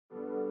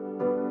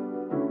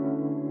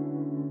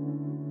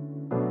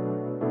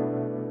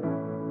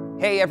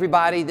Hey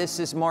everybody, this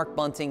is Mark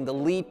Bunting, the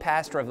lead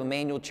pastor of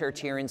Emmanuel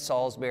Church here in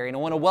Salisbury, and I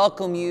want to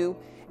welcome you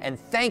and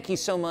thank you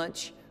so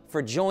much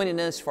for joining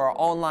us for our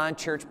online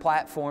church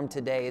platform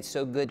today. It's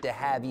so good to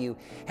have you.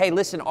 Hey,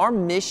 listen, our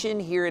mission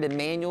here at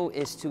Emmanuel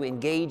is to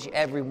engage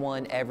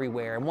everyone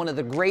everywhere, and one of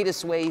the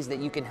greatest ways that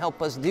you can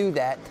help us do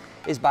that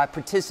is by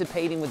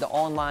participating with the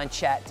online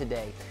chat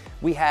today.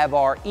 We have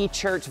our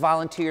eChurch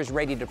volunteers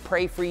ready to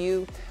pray for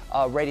you,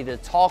 ready to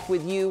talk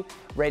with you,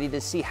 ready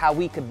to see how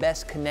we could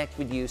best connect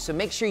with you. So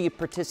make sure you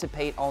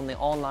participate on the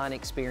online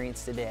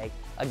experience today.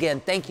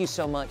 Again, thank you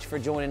so much for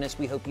joining us.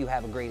 We hope you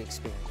have a great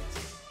experience.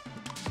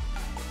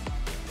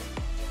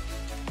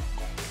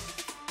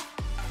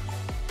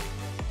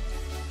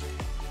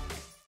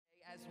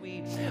 As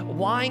we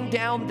wind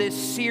down this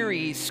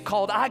series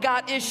called I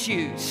Got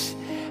Issues,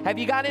 have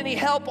you got any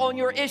help on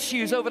your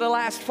issues over the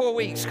last 4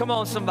 weeks? Come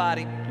on,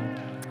 somebody.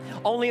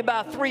 Only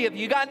about 3 of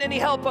you. Gotten any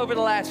help over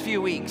the last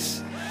few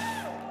weeks?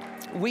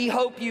 We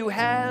hope you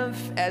have.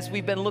 As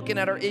we've been looking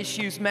at our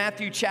issues,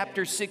 Matthew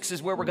chapter 6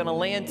 is where we're going to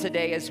land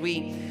today as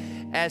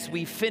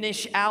we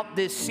finish out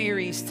this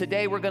series.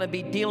 Today we're going to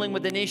be dealing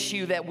with an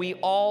issue that we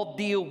all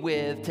deal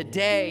with.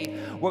 Today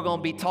we're going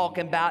to be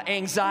talking about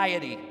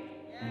anxiety.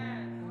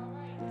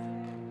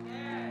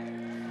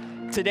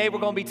 Today we're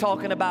going to be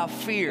talking about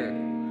fear.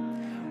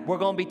 We're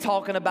going to be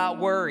talking about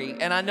worry.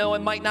 And I know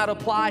it might not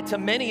apply to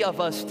many of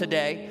us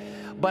today,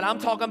 but I'm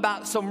talking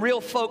about some real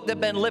folk that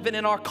have been living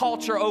in our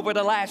culture over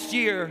the last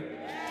year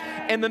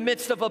in the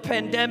midst of a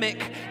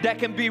pandemic that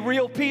can be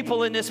real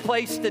people in this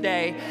place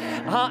today,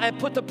 and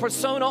put the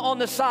persona on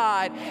the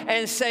side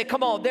and say,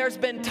 come on, there's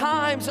been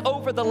times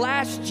over the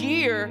last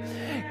year,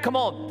 come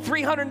on,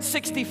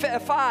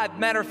 365,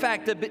 matter of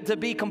fact, to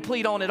be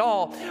complete on it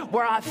all,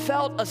 where I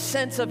felt a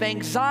sense of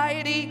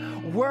anxiety,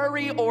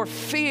 worry, or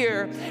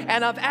fear,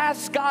 and I've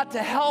asked God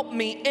to help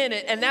me in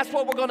it. And that's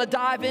what we're going to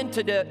dive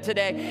into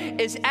today,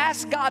 is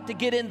ask God to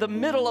get in the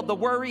middle of the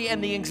worry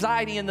and the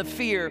anxiety and the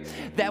fear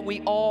that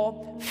we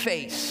all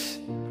face.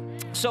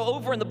 So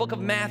over in the book of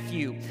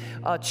Matthew,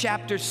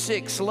 chapter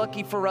 6,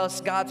 lucky for us,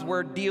 God's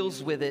word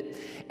deals with it,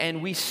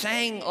 and we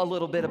sang a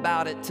little bit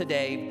about it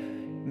today.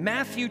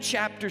 Matthew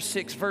chapter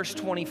 6, verse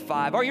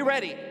 25. Are you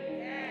ready?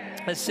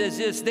 It says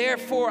this,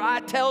 therefore I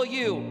tell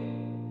you,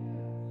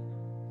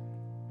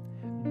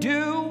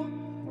 do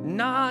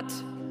not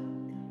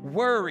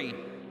worry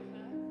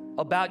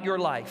about your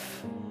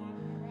life,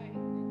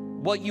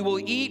 what you will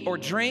eat or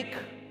drink,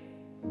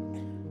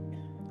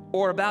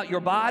 or about your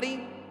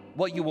body,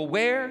 what you will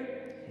wear.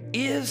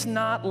 Is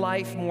not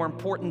life more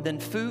important than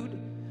food,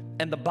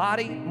 and the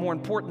body more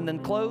important than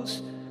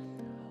clothes?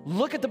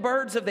 Look at the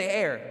birds of the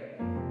air.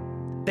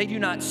 They do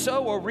not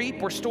sow or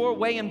reap or store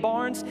away in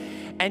barns,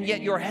 and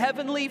yet your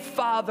heavenly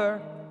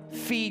Father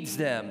feeds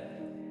them.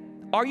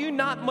 Are you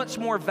not much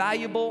more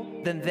valuable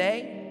than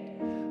they?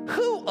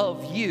 Who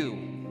of you,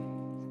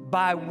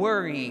 by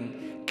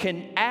worrying,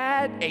 can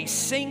add a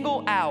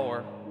single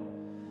hour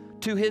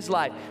to his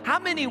life? How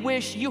many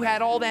wish you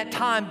had all that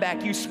time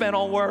back you spent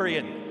on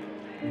worrying?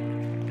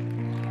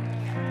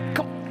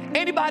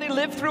 Anybody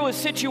lived through a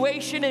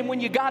situation and when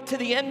you got to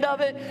the end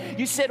of it,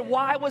 you said,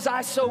 why was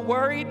I so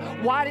worried?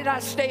 Why did I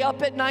stay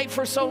up at night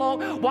for so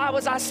long? Why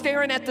was I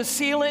staring at the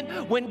ceiling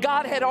when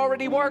God had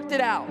already worked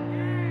it out?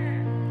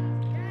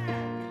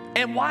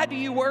 And why do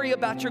you worry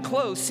about your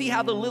clothes? See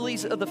how the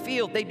lilies of the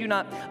field, they do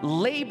not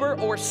labor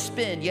or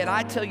spin. Yet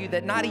I tell you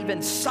that not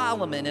even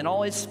Solomon in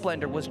all his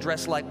splendor was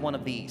dressed like one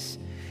of these.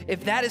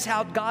 If that is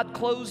how God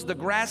clothes the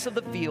grass of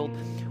the field,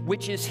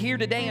 which is here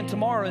today and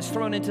tomorrow is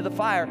thrown into the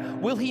fire,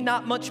 will he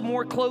not much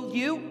more clothe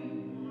you?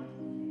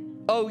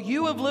 Oh,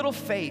 you of little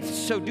faith,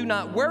 so do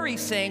not worry,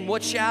 saying,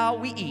 what shall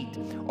we eat?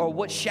 Or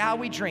what shall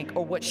we drink?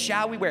 Or what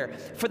shall we wear?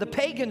 For the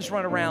pagans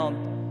run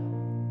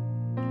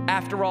around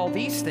after all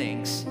these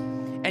things,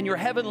 and your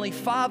heavenly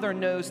Father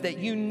knows that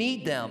you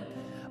need them.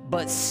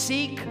 But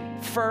seek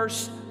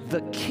first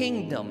the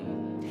kingdom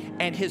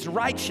and his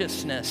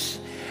righteousness,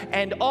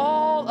 and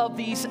all of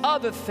these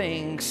other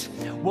things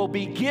will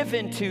be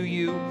given to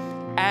you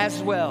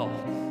as well.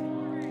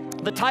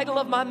 The title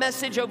of my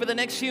message over the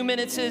next few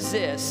minutes is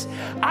this: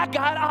 I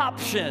got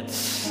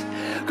options.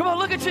 Come on,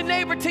 look at your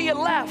neighbor to your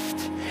left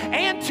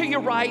and to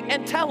your right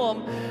and tell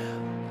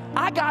them,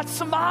 I got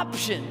some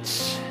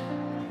options.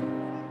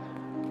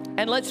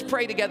 And let's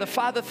pray together.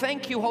 Father,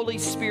 thank you, Holy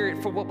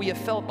Spirit, for what we have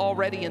felt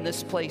already in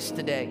this place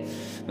today.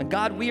 And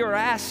God, we are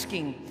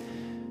asking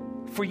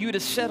for you to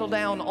settle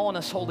down on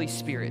us, Holy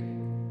Spirit.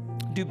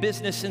 Do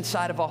business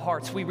inside of our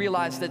hearts. We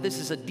realize that this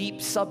is a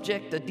deep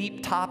subject, a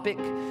deep topic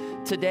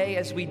today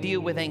as we deal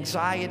with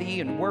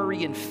anxiety and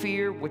worry and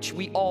fear, which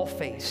we all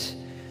face.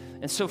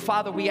 And so,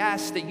 Father, we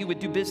ask that you would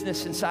do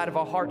business inside of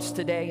our hearts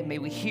today. May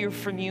we hear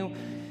from you,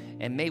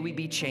 and may we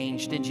be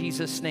changed in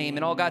Jesus' name.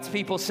 And all God's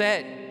people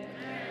said,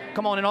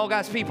 come on, and all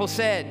God's people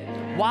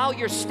said, while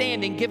you're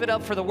standing, give it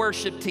up for the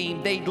worship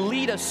team. They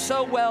lead us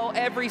so well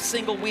every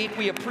single week.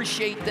 We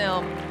appreciate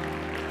them.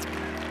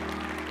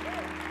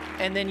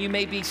 And then you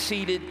may be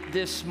seated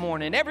this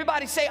morning.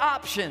 Everybody say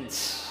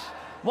options.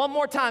 One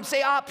more time,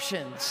 say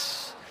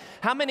options.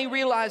 How many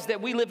realize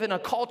that we live in a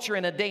culture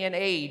in a day and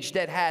age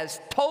that has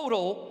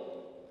total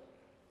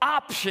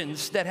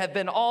options that have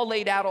been all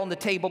laid out on the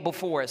table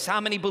before us?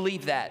 How many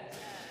believe that?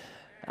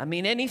 I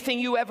mean, anything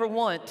you ever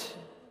want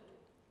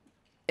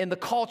in the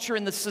culture,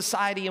 in the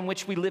society in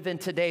which we live in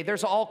today,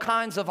 there's all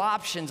kinds of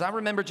options. I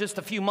remember just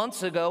a few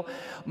months ago,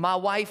 my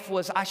wife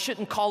was, I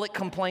shouldn't call it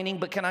complaining,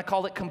 but can I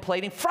call it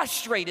complaining?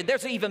 Frustrated.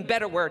 There's an even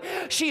better word.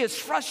 She is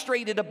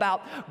frustrated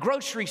about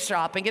grocery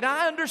shopping. And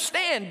I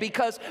understand,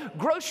 because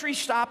grocery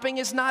shopping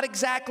is not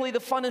exactly the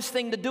funnest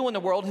thing to do in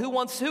the world.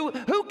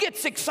 Who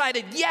gets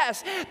excited?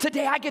 Yes,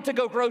 today I get to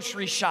go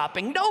grocery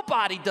shopping.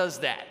 Nobody does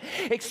that,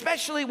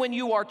 especially when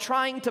you are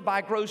trying to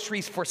buy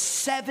groceries for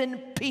 7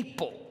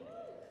 people.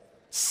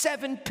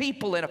 7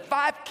 people and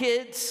 5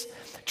 kids,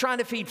 trying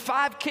to feed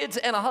 5 kids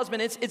and a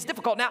husband. It's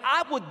difficult. Now,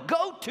 I would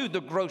go to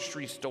the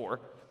grocery store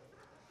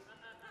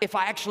if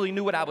I actually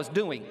knew what I was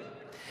doing,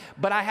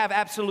 but I have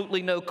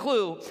absolutely no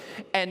clue.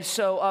 And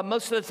so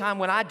most of the time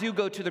when I do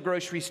go to the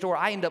grocery store,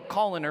 I end up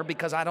calling her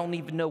because I don't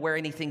even know where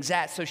anything's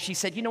at. So she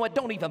said, you know what,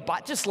 don't even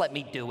buy, just let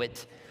me do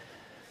it.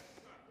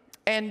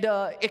 And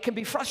it can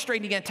be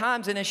frustrating at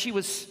times. And as she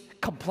was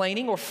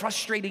complaining or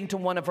frustrating to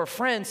one of her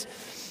friends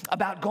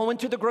about going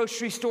to the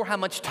grocery store, how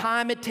much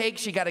time it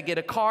takes. You got to get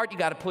a cart, you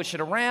got to push it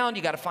around,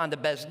 you got to find the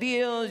best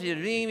deals,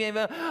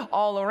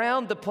 all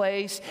around the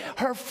place.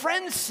 Her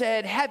friend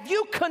said, have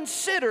you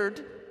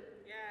considered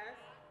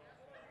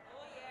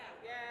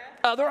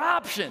other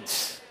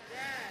options?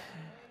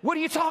 What are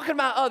you talking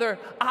about, other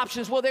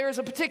options? Well, there is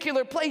a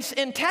particular place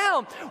in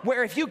town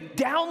where if you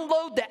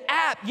download the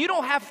app, you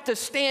don't have to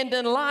stand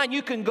in line.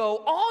 You can go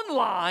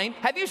online.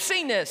 Have you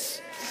seen this?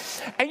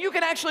 And you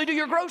can actually do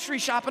your grocery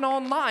shopping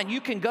online.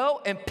 You can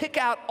go and pick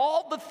out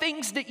all the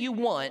things that you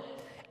want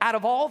out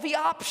of all the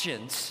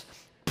options,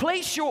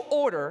 place your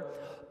order,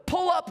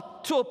 pull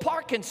up to a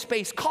parking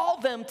space, call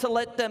them to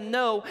let them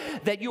know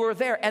that you are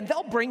there, and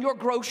they'll bring your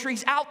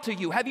groceries out to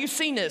you. Have you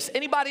seen this?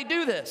 Anybody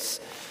do this?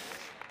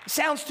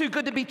 Sounds too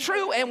good to be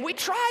true, and we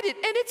tried it,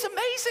 and it's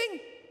amazing.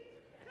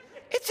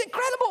 It's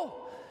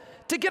incredible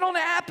to get on the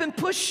app and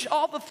push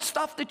all the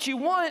stuff that you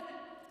want,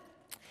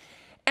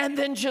 and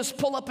then just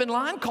pull up in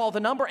line, call the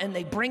number, and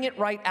they bring it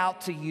right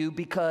out to you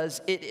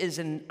because it is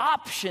an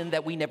option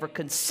that we never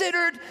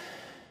considered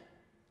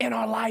in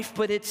our life,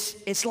 but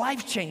it's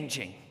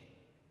life-changing.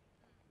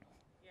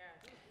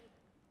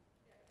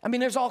 I mean,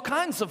 there's all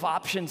kinds of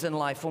options in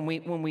life when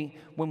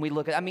we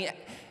look at it. I mean,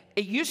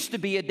 it used to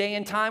be a day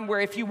and time where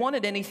if you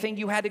wanted anything,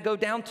 you had to go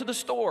down to the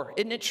store.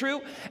 Isn't it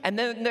true? And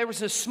then there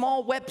was a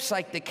small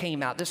website that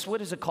came out.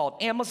 What is it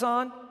called?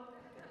 Amazon?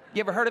 You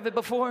ever heard of it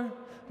before?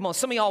 Come on,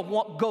 some of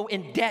y'all go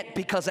in debt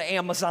because of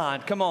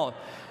Amazon. Come on.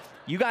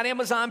 You got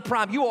Amazon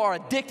Prime. You are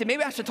addicted.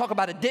 Maybe I should talk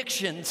about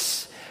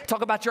addictions.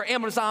 Talk about your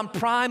Amazon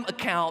Prime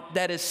account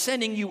that is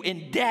sending you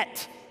in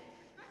debt.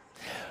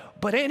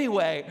 But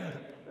anyway,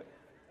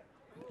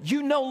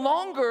 you no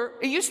longer,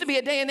 it used to be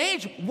a day and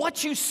age,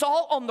 what you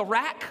saw on the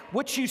rack,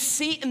 what you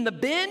see in the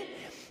bin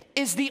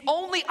is the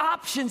only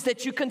options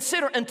that you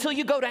consider until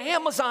you go to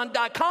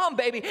Amazon.com,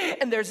 baby.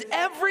 And there's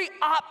every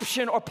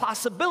option or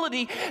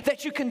possibility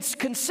that you can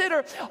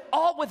consider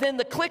all within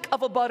the click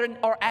of a button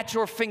or at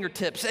your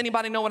fingertips.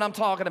 Anybody know what I'm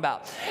talking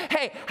about?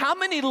 Hey, how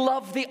many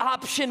love the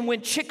option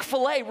when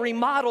Chick-fil-A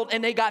remodeled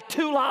and they got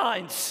 2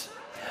 lines?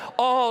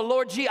 Oh,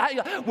 Lord gee,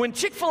 when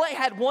Chick-fil-A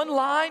had 1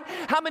 line,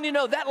 how many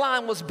know that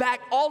line was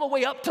back all the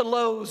way up to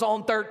Lowe's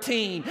on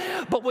 13?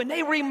 But when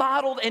they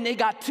remodeled and they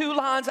got 2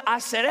 lines, I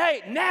said,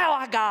 hey, now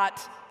I got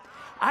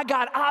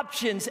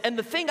options. And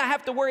the thing I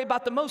have to worry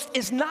about the most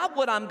is not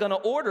what I'm going to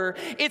order.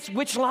 It's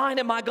which line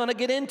am I going to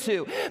get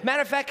into.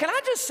 Matter of fact, can I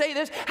just say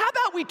this? How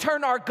about we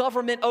turn our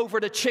government over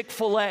to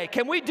Chick-fil-A?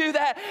 Can we do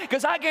that?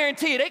 Because I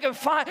guarantee you, they can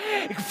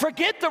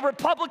forget the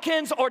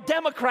Republicans or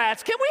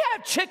Democrats. Can we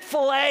have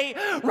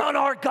Chick-fil-A run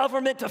our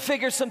government to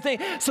figure something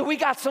so we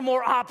got some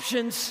more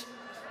options?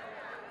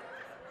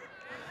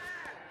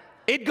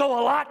 It'd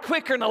go a lot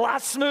quicker and a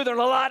lot smoother and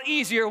a lot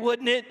easier,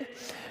 wouldn't it?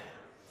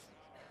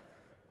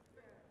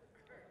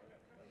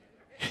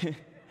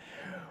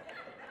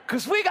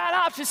 Because we got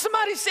options.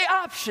 Somebody say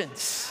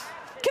options.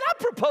 Can I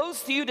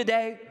propose to you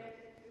today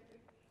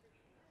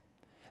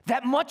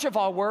that much of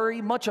our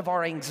worry, much of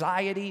our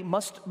anxiety,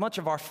 much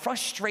of our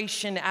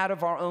frustration out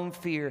of our own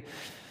fear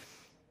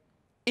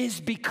is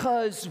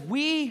because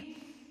we,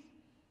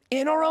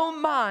 in our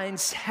own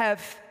minds,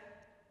 have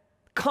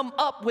come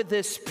up with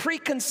this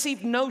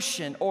preconceived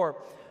notion or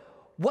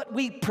what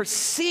we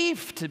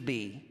perceive to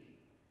be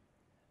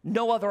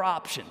no other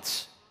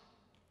options.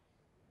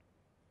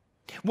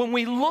 When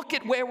we look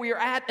at where we are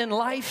at in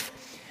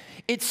life,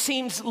 it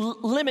seems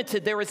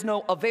limited. There is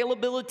no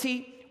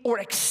availability or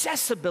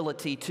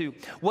accessibility to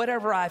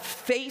whatever I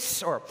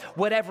face or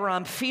whatever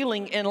I'm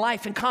feeling in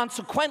life. And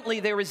consequently,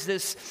 there is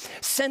this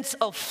sense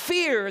of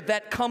fear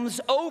that comes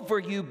over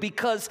you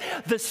because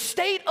the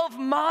state of of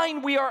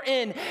mind we are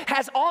in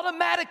has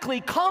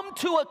automatically come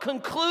to a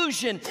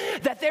conclusion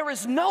that there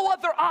is no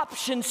other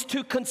options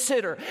to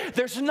consider.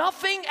 There's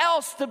nothing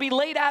else to be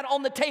laid out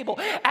on the table.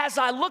 As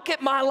I look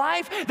at my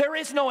life, there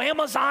is no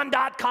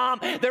Amazon.com,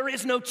 there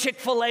is no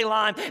Chick-fil-A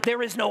line,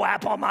 there is no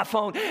app on my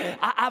phone.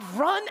 I've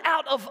run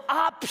out of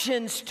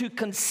options to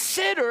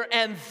consider,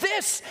 and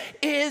this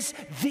is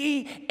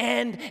the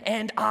end,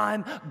 and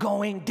I'm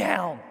going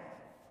down.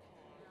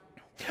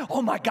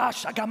 Oh my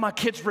gosh, I got my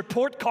kids'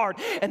 report card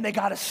and they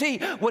got to see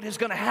what is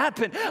going to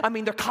happen. I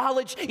mean, their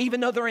college, even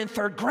though they're in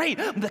third grade,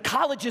 the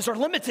colleges are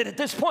limited at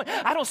this point.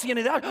 I don't see any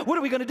of that. What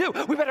are we going to do?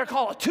 We better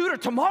call a tutor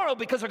tomorrow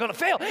because they're going to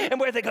fail. And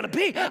where are they going to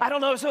be? I don't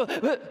know. So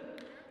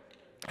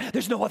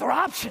there's no other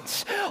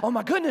options. Oh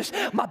my goodness,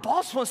 my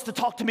boss wants to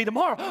talk to me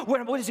tomorrow.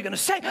 What is he going to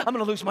say? I'm going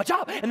to lose my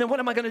job. And then what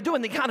am I going to do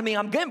in the economy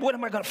I'm in? What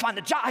am I going to find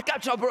a job? I got a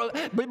job. Blah,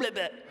 blah,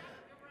 blah.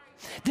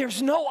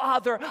 There's no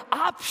other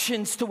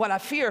options to what I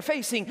fear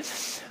facing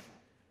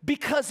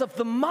because of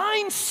the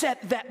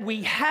mindset that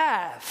we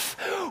have.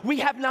 We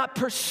have not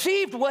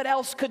perceived what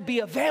else could be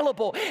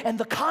available, and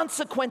the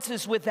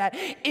consequences with that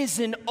is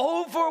an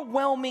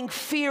overwhelming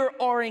fear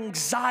or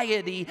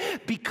anxiety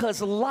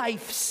because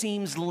life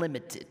seems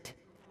limited.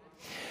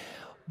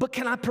 But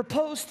can I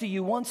propose to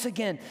you once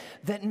again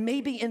that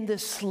maybe in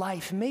this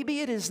life,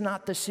 maybe it is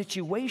not the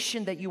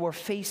situation that you are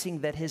facing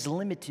that has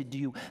limited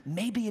you.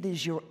 Maybe it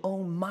is your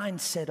own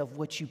mindset of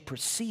what you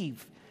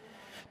perceive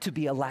to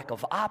be a lack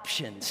of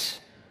options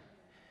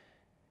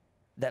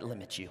that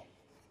limits you.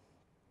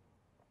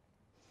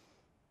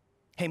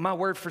 Hey, my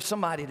word for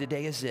somebody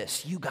today is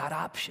this: you got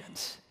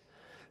options.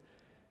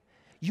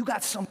 You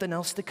got something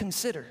else to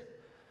consider.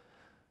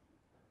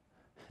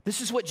 This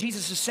is what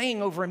Jesus is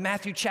saying over in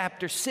Matthew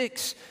chapter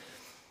 6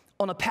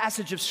 on a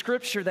passage of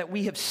scripture that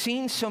we have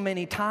seen so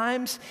many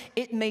times.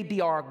 It may be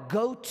our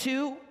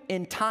go-to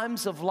in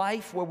times of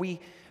life where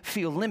we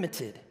feel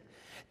limited,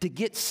 to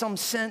get some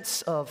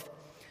sense of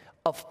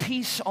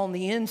peace on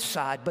the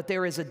inside, but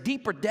there is a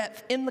deeper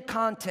depth in the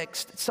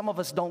context that some of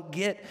us don't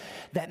get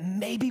that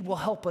maybe will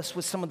help us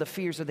with some of the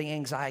fears or the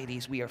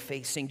anxieties we are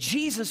facing.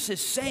 Jesus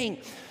is saying,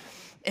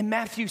 in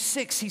Matthew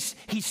 6,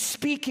 he's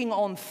speaking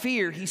on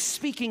fear. He's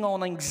speaking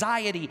on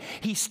anxiety.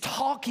 He's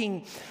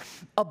talking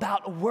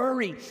about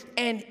worry.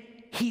 And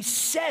he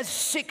says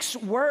 6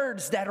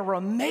 words that are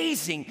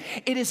amazing.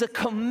 It is a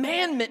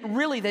commandment,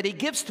 really, that he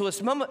gives to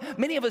us.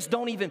 Many of us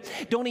don't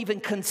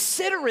even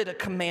consider it a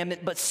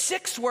commandment, but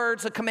 6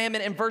 words, a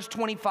commandment. In verse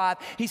 25,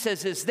 he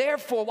says this: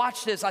 therefore,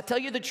 watch this, I tell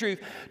you the truth,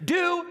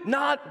 do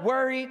not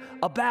worry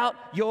about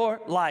your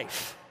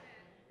life.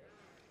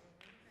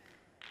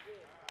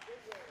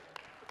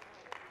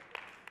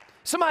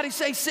 Somebody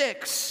say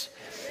 6.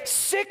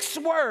 6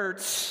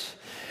 words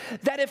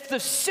that if the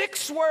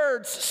 6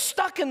 words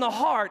stuck in the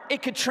heart,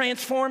 it could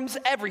transform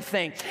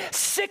everything.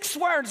 6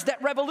 words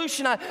that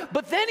revolutionize.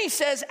 But then he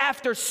says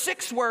after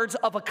 6 words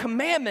of a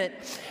commandment,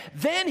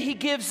 then he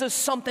gives us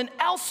something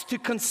else to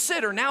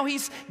consider. Now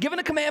he's given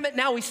a commandment,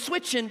 now he's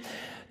switching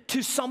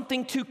to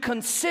something to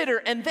consider.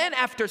 And then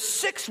after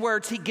 6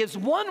 words, he gives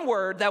 1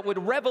 word that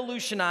would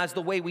revolutionize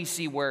the way we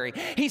see worry.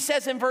 He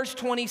says in verse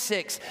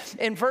 26,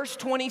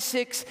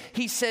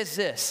 he says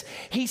this.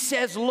 He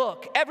says,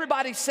 look.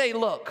 Everybody say,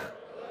 look.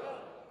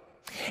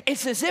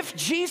 It's as if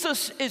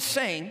Jesus is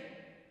saying,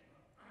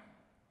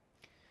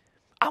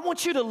 I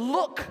want you to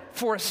look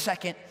for a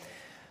second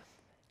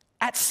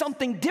at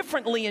something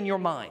differently in your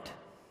mind.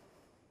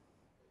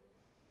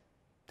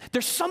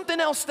 There's something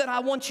else that I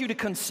want you to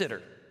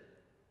consider.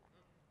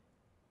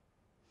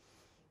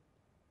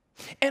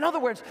 In other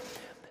words,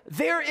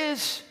 there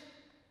is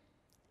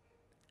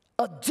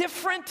a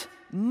different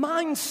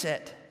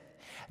mindset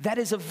that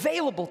is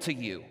available to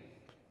you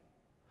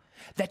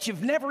that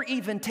you've never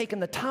even taken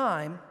the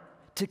time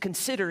to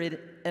consider it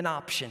an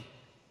option.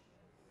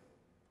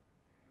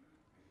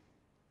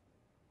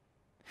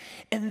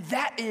 And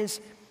that is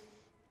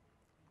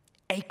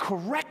a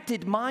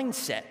corrected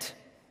mindset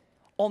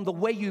on the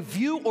way you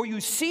view or you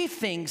see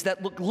things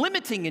that look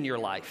limiting in your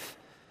life,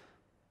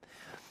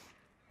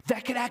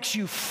 that could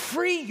actually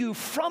free you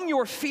from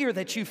your fear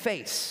that you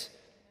face.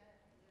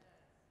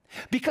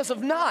 Because if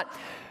not,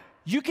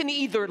 you can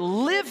either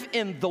live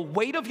in the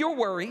weight of your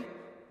worry,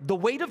 the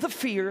weight of the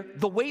fear,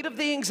 the weight of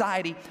the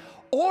anxiety,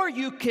 or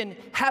you can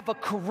have a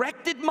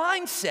corrected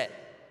mindset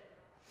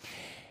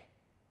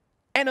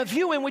and a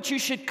view in which you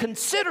should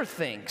consider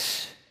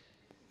things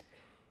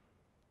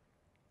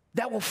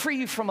that will free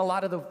you from a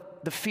lot of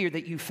the fear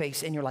that you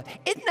face in your life.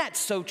 Isn't that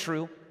so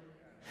true?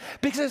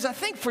 Because I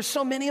think for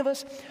so many of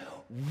us,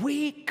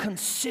 we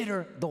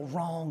consider the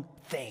wrong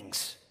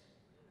things.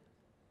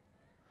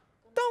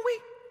 Don't we?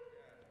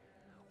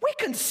 We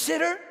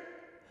consider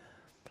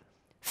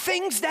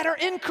things that are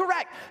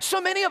incorrect. So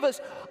many of us,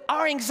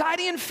 our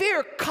anxiety and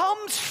fear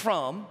comes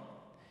from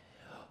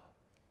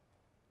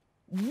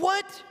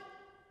what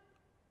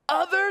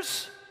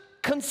others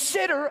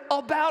consider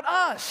about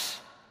us.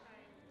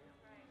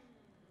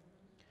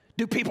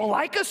 Do people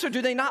like us or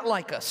do they not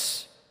like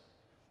us?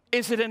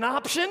 Is it an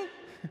option?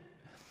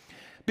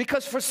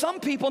 Because for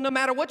some people, no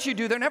matter what you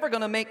do, you're never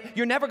going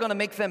to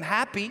make them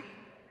happy.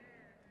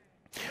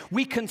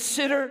 We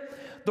consider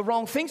the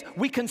wrong things.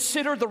 We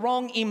consider the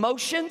wrong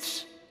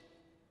emotions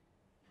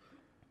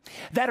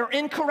that are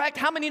incorrect.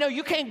 How many know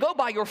you can't go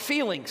by your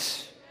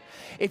feelings?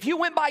 If you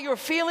went by your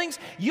feelings,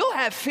 you'll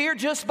have fear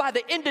just by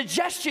the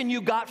indigestion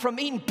you got from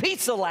eating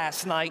pizza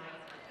last night.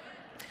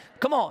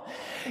 Come on.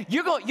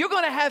 You're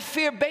going to have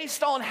fear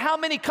based on how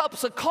many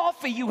cups of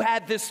coffee you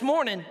had this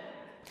morning,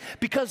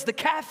 because the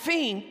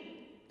caffeine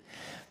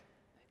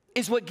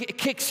is what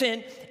kicks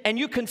in, and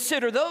you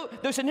consider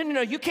those.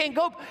 No, you can't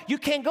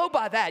go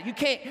by that. You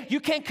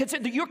can't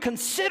consider. You're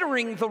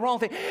considering the wrong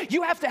thing.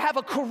 You have to have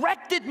a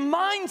corrected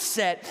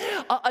mindset,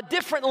 a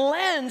different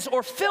lens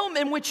or film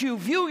in which you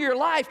view your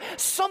life,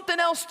 something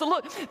else to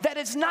look that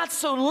is not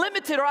so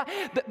limited,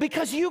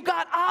 because you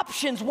got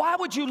options. Why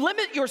would you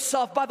limit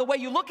yourself by the way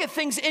you look at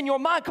things in your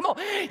mind? Come on,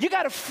 you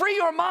got to free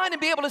your mind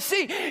and be able to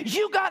see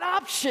you got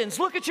options.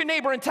 Look at your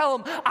neighbor and tell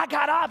them, I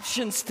got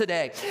options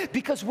today.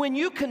 Because when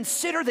you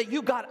consider that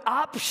you got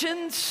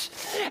options,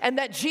 and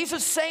that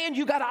Jesus saying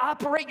you got to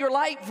operate your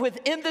life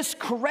within this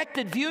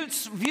corrected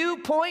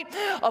viewpoint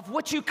of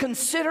what you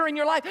consider in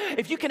your life.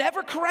 If you can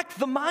ever correct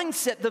the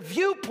mindset, the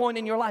viewpoint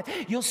in your life,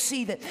 you'll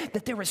see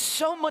that there is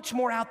so much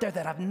more out there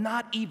that I've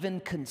not even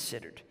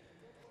considered.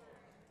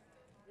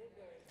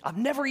 I've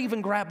never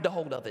even grabbed a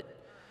hold of it,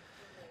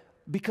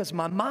 because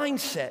my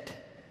mindset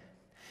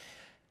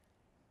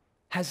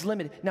has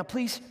limited. Now,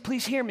 please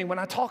hear me when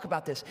I talk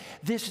about this.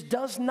 This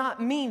does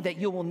not mean that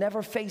you will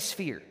never face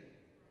fear,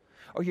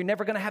 or you're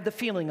never going to have the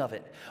feeling of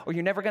it, or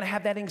you're never going to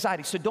have that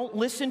anxiety. So don't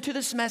listen to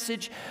this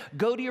message.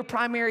 Go to your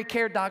primary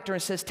care doctor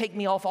and says, take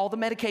me off all the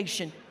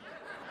medication.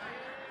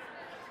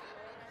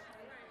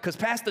 Because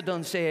Pastor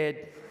done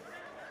said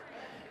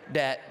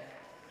that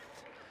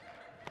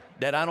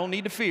I don't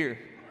need to fear.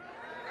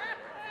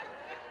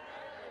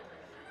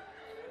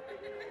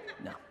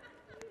 No.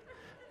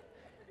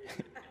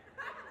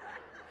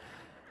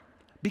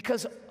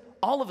 Because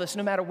all of us,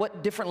 no matter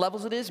what different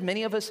levels it is,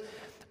 many of us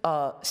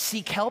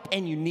seek help,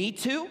 and you need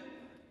to,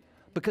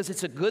 because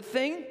it's a good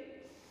thing.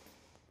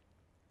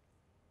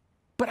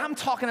 But I'm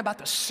talking about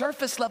the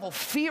surface level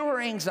fear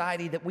or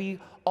anxiety that we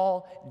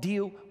all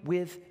deal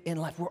with in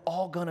life. We're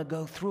all going to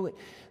go through it.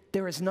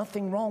 There is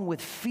nothing wrong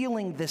with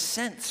feeling this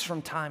sense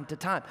from time to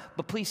time.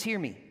 But please hear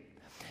me.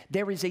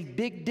 There is a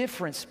big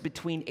difference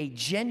between a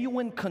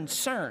genuine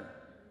concern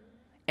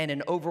and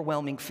an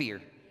overwhelming fear.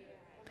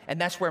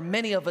 And that's where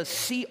many of us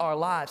see our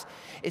lives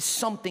as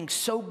something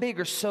so big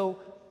or so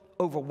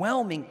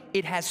overwhelming,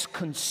 it has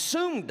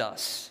consumed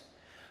us,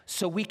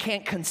 so we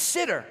can't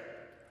consider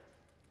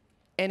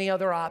any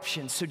other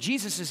options. So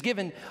Jesus has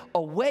given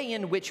a way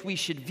in which we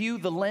should view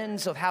the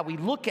lens of how we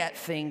look at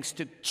things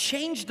to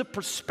change the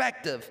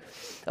perspective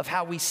of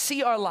how we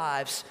see our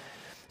lives,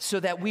 so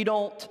that we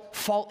don't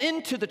fall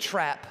into the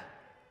trap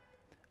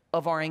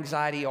of our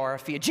anxiety or our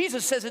fear.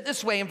 Jesus says it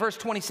this way in verse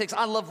 26.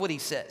 I love what he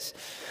says.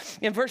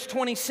 In verse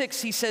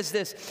 26, he says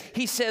this.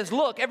 He says,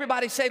 look,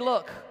 everybody say,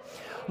 look.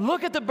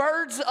 Look at the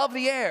birds of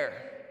the air.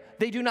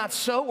 They do not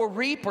sow or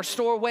reap or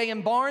store away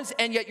in barns,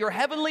 and yet your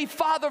heavenly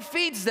Father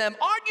feeds them.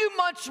 Aren't you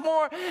much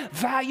more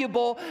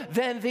valuable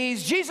than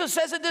these? Jesus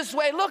says it this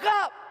way, look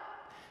up.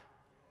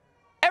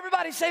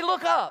 Everybody say,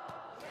 look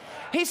up.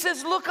 He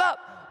says, look up.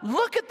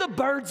 Look at the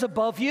birds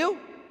above you.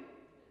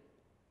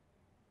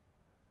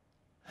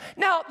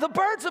 Now, the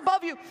birds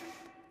above you,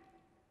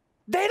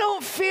 they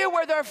don't fear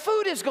where their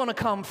food is going to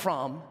come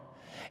from.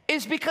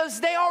 Is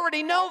because they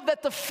already know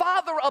that the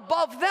Father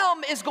above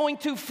them is going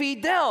to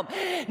feed them.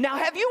 Now,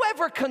 have you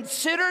ever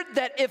considered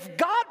that if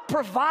God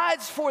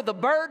provides for the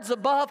birds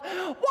above,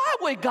 why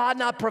would God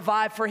not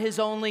provide for his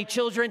only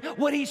children?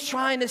 What he's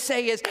trying to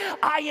say is,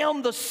 I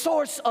am the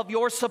source of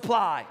your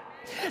supply.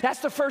 That's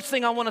the first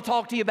thing I want to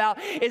talk to you about,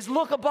 is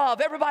look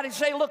above. Everybody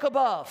say, look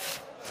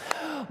above.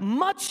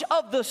 Much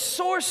of the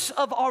source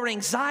of our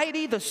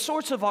anxiety, the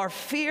source of our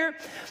fear,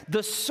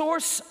 the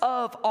source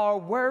of our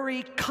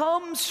worry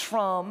comes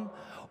from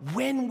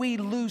when we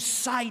lose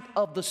sight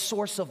of the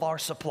source of our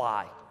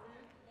supply.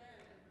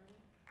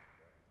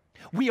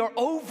 We are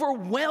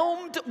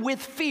overwhelmed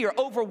with fear,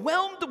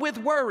 overwhelmed with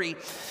worry,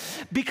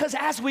 because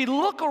as we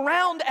look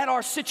around at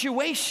our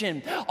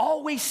situation,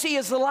 all we see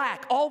is the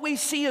lack, all we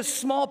see is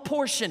small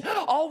portion,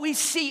 all we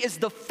see is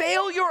the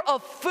failure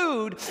of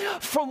food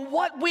from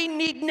what we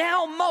need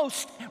now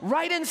most,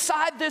 right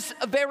inside this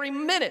very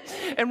minute,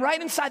 and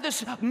right inside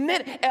this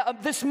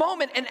this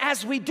moment. And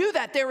as we do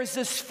that, there is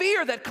this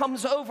fear that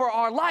comes over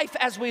our life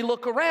as we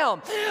look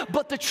around.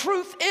 But the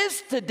truth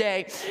is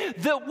today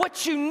that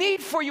what you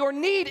need for your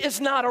need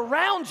is not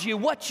around you.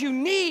 What you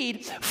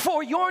need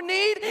for your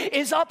need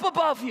is up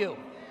above you.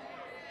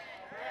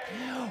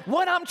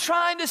 What I'm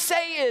trying to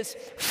say is,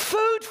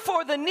 food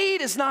for the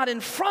need is not in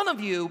front of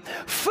you.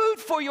 Food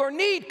for your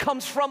need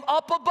comes from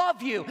up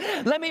above you.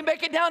 Let me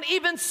make it down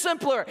even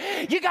simpler.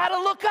 You got to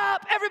look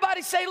up.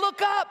 Everybody say,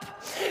 look up.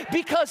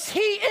 Because He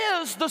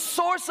is the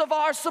source of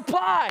our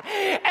supply.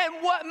 And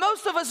what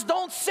most of us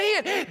don't see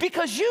it,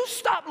 because you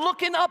stopped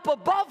looking up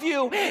above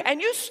you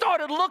and you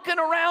started looking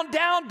around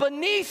down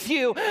beneath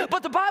you.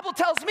 But the Bible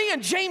tells me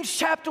in James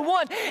chapter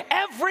 1,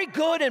 every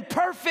good and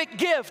perfect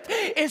gift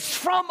is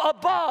from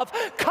above,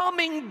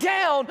 coming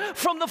down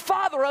from the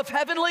Father of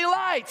heavenly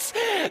lights.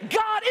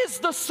 God is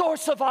the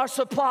source of our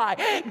supply.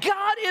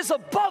 God is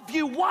above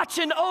you,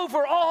 watching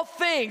over all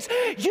things.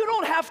 You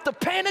don't have to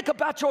panic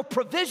about your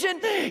provision.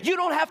 You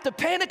don't have to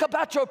panic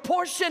about your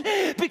portion,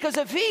 because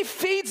if He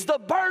feeds the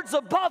birds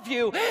above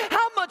you,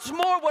 how much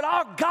more would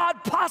our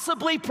God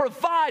possibly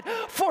provide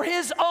for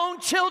His own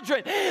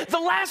children? The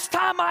last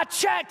time I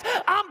checked,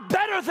 I'm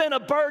better than a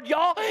bird,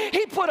 y'all.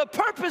 He put a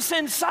purpose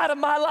inside of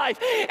my life.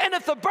 And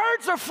if the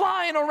birds are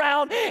flying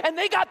around and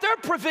they got their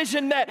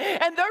provision met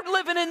and they're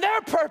living in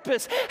their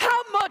purpose,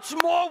 how much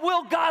more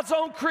will God's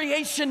own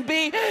creation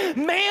be?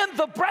 Man,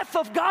 the breath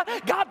of God,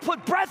 God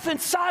put breath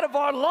inside of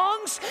our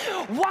lungs.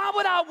 Why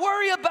would I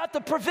worry about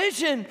the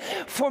provision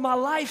for my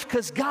life?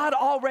 Because God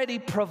already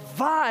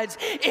provides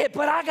it.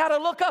 But I got to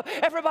look up.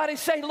 Everybody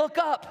say, look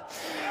up.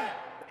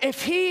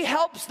 If He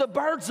helps the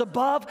birds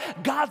above,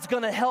 God's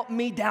going to help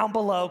me down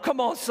below. Come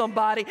on,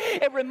 somebody.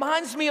 It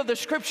reminds me of the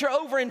scripture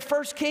over in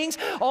 1 Kings.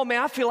 Oh,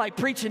 man, I feel like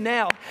preaching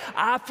now.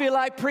 I feel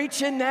like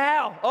preaching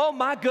now. Oh,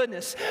 my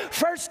goodness.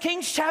 1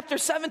 Kings chapter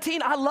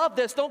 17. I love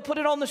this. Don't put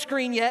it on the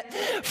screen yet.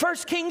 1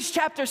 Kings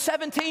chapter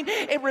 17.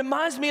 It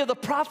reminds me of the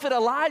prophet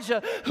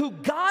Elijah, who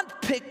God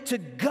picked to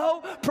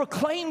go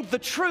proclaim the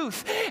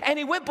truth. And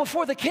he went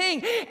before the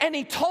king and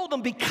he told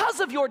him,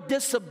 because of your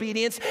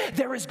disobedience,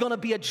 there is going to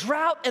be a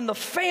drought and the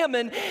famine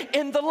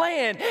in the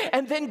land.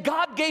 And then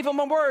God gave him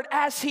a word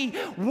as he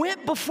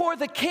went before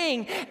the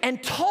king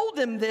and told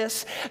him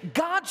this.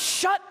 God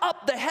shut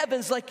up the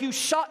heavens like you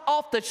shut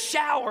off the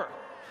shower.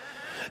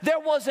 There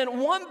wasn't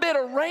one bit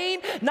of rain,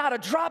 not a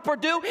drop or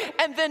dew,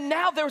 and then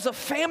now there's a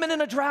famine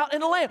and a drought in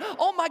the land.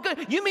 Oh my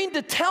goodness, you mean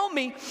to tell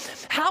me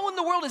how in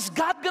the world is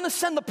God going to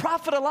send the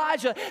prophet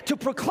Elijah to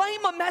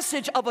proclaim a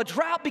message of a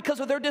drought because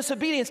of their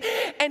disobedience,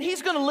 and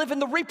he's going to live in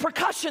the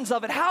repercussions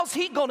of it? How's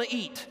he going to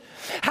eat?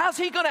 How's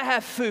he going to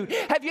have food?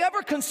 Have you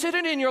ever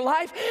considered in your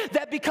life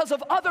that because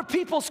of other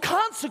people's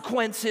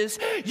consequences,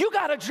 you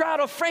got a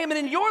drought or famine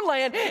in your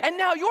land, and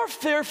now you're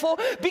fearful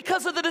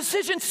because of the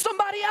decision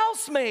somebody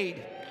else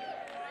made?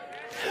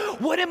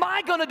 What am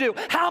I going to do?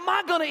 How am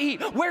I going to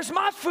eat? Where's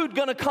my food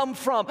going to come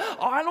from? Oh,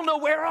 I don't know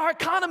where our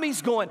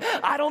economy's going.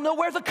 I don't know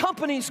where the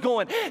company's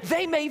going.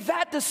 They made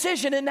that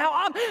decision, and now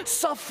I'm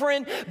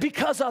suffering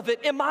because of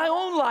it in my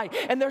own life.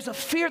 And there's a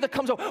fear that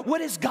comes over.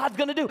 What is God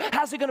going to do?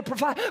 How's He going to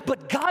provide?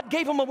 But God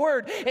gave him a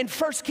word in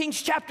 1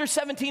 Kings chapter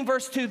 17,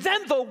 verse 2.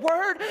 Then the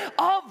word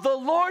of the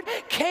Lord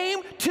came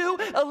to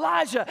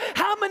Elijah.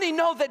 How many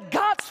know that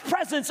God's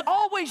presence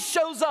always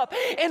shows up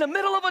in the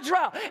middle of a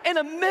drought, in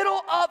the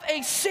middle of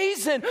a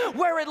season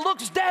where it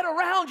looks dead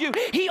around you?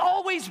 He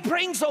always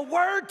brings a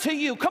word to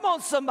you. Come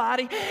on,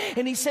 somebody.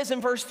 And he says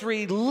in verse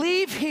 3,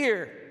 leave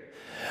here,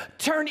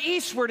 turn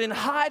eastward and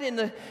hide in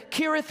the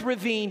Kerith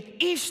ravine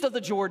east of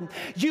the Jordan.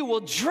 You will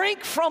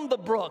drink from the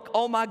brook.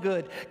 Oh my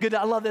good,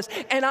 I love this.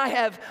 And I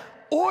have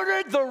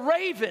ordered the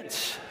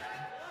ravens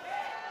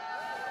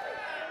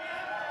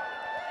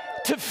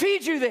to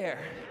feed you there.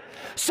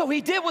 So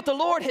he did what the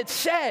Lord had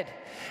said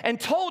and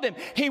told him.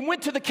 He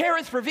went to the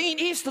Kerith ravine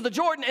east of the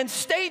Jordan and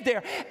stayed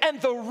there. And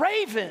the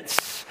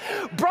ravens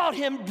brought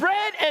him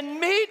bread and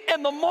meat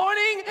in the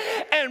morning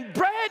and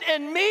bread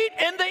and meat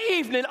in the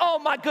evening. Oh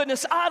my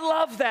goodness, I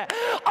love that.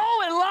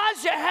 All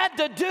Elijah had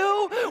to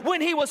do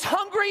when he was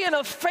hungry in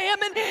a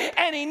famine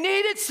and he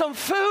needed some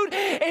food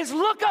is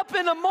look up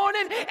in the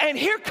morning and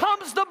here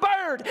comes the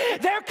bird.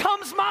 There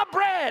comes my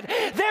bread.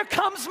 There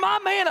comes my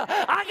manna.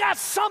 I got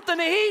something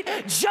to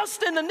eat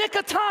just in the nick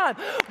of time.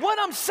 What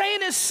I'm saying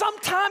is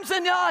sometimes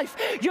in life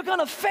you're going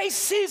to face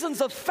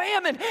seasons of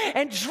famine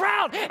and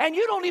drought and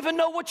you don't even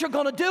know what you're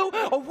going to do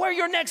or where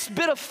your next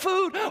bit of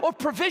food or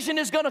provision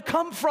is going to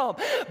come from.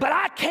 But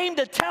I came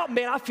to tell,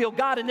 man, I feel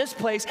God in this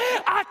place.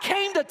 I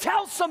came to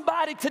tell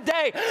somebody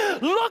today,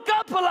 look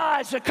up,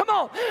 Elijah. Come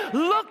on,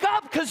 look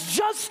up, because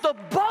just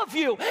above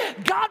you,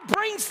 God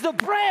brings the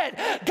bread.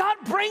 God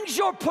brings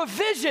your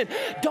provision.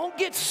 Don't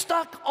get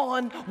stuck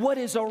on what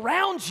is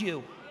around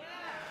you.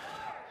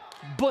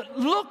 But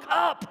look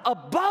up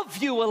above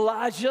you,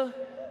 Elijah,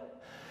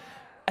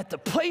 at the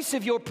place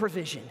of your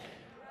provision.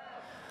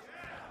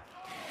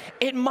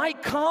 It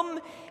might come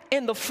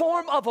in the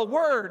form of a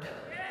word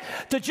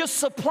to just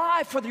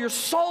supply for your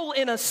soul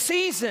in a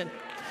season.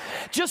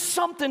 Just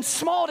something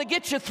small to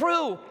get you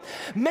through.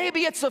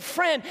 Maybe it's a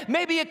friend.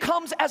 Maybe it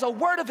comes as a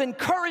word of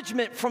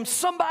encouragement from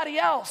somebody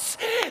else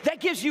that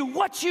gives you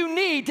what you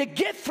need to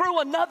get through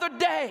another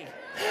day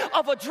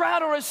of a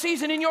drought or a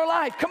season in your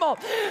life. Come on.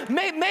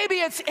 Maybe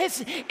it's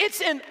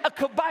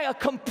by a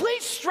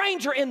complete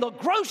stranger in the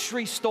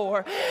grocery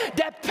store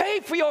that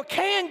paid for your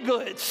canned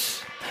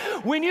goods.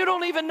 When you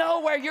don't even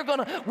know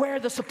where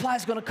the supply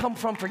is gonna come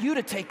from for you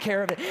to take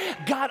care of it.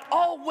 God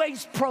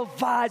always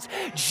provides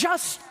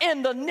just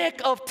in the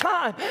nick of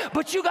time.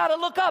 But you gotta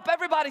look up.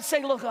 Everybody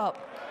say, look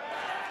up.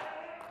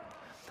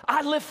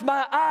 I lift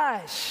my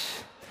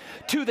eyes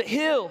to the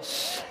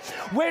hills.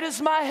 Where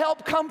does my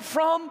help come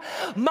from?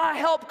 My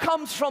help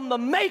comes from the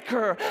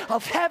maker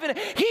of heaven.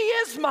 He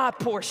is my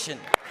portion.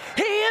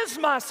 He is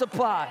my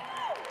supply.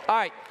 All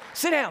right,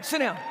 sit down, sit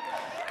down.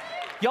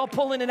 Y'all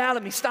pulling it out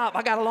of me. Stop.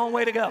 I got a long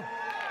way to go.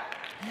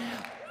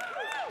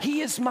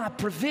 He is my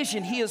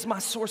provision. He is my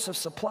source of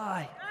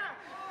supply.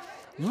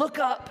 Look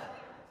up.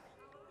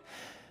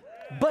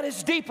 But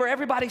it's deeper.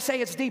 Everybody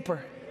say it's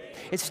deeper.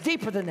 It's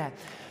deeper than that.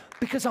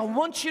 Because I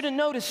want you to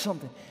notice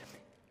something.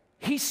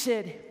 He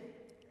said,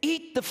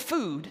 eat the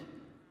food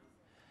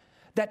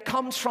that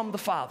comes from the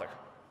Father.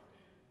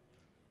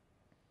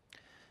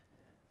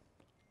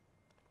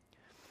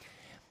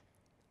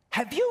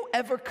 Have you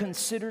ever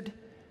considered,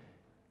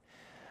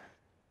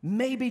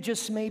 maybe,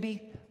 just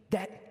maybe,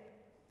 that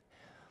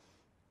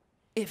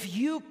if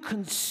you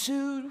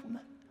consume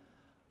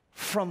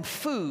from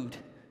food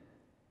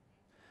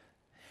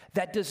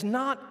that does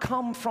not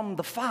come from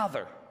the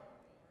Father,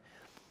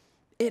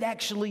 it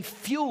actually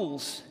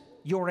fuels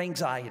your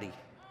anxiety?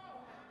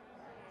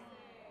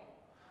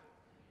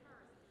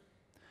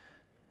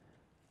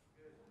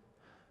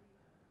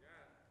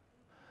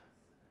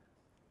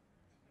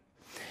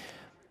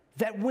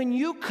 That when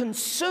you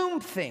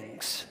consume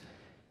things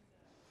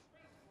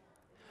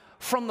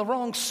from the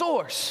wrong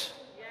source,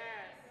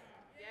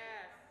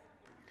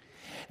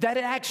 that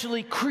it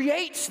actually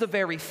creates the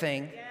very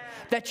thing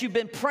that you've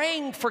been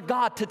praying for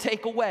God to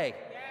take away.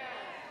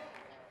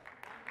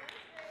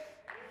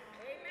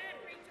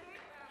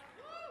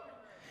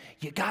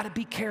 You got to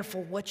be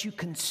careful what you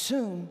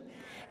consume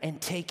and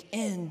take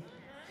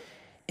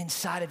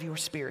inside of your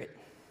spirit.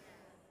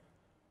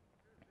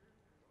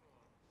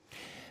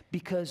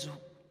 Because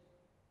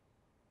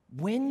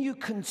when you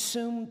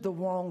consume the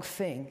wrong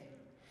thing,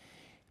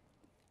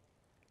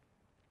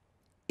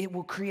 it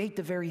will create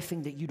the very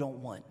thing that you don't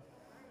want.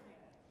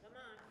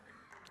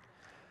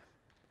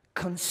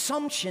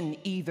 Consumption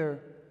either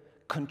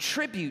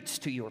contributes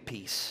to your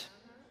peace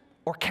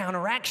or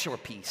counteracts your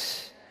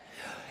peace.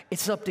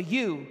 It's up to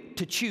you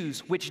to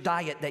choose which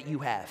diet that you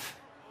have.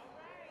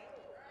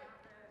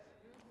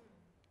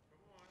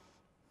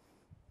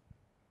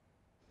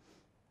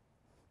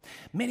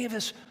 Many of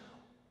us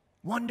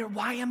wonder,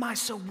 why am I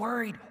so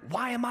worried?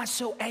 Why am I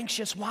so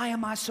anxious? Why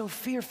am I so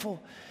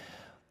fearful?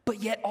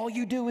 But yet all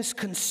you do is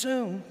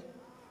consume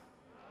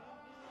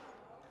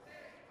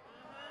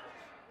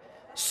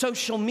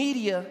social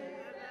media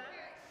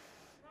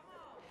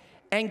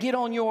and get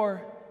on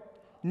your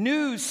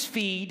news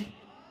feed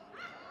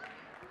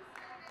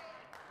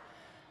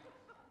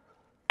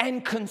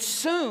and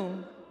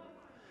consume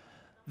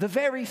the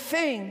very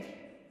thing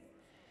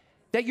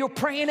that you're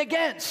praying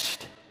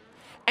against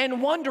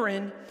and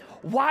wondering,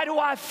 why do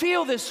I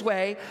feel this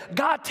way?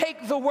 God,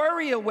 take the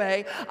worry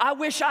away. I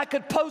wish I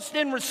could post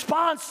in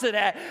response to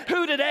that.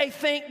 Who do they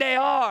think they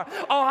are?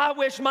 Oh, I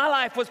wish my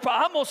life was,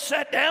 I'm going to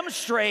set them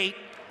straight.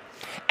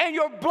 And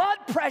your blood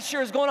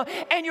pressure is going on,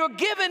 and you're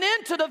giving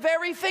in to the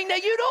very thing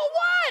that you don't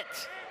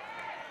want.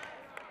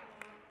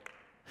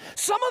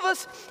 Some of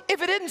us,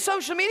 if it isn't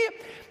social media,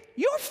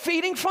 you're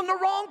feeding from the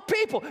wrong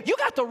people. You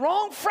got the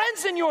wrong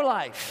friends in your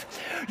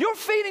life. You're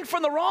feeding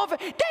from the wrong,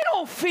 they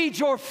don't feed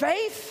your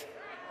faith.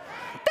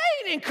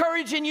 They ain't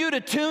encouraging you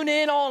to tune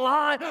in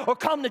online or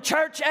come to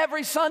church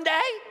every Sunday.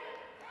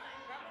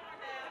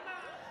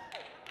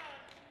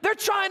 They're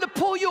trying to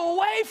pull you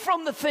away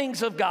from the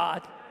things of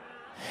God.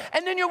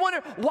 And then you're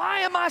wondering, why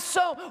am I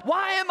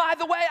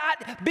the way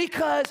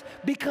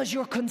because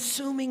you're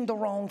consuming the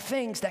wrong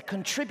things that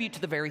contribute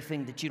to the very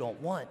thing that you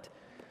don't want.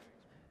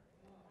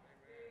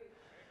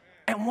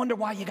 And wonder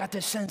why you got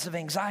this sense of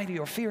anxiety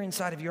or fear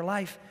inside of your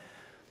life.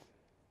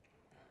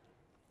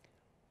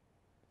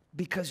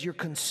 Because you're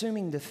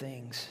consuming the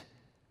things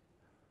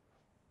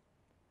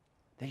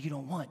that you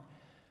don't want.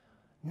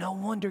 No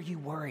wonder you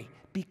worry,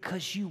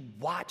 because you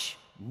watch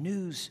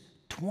news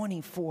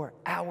 24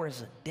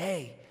 hours a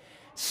day,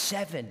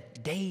 7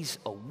 days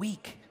a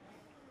week.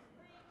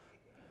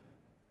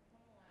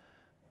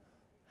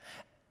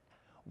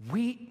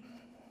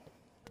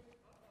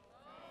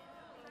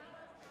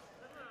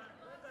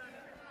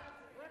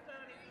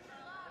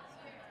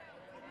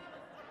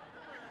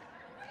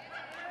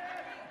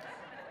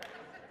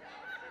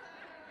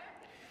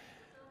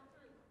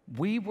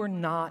 We were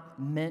not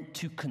meant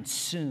to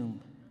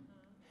consume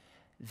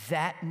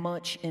that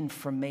much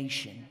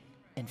information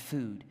and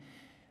food,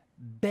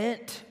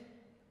 bent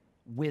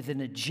with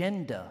an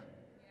agenda,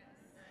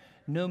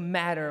 no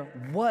matter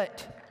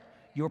what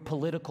your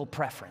political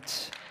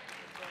preference.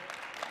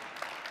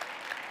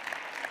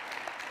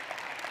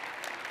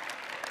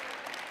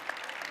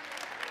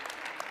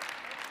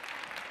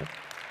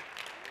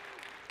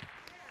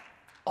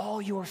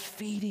 All you're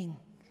feeding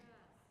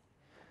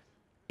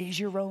is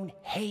your own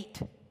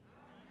hate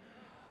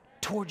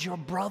towards your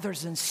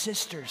brothers and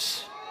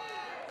sisters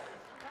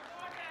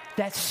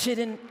that sit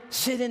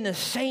in the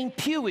same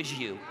pew as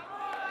you.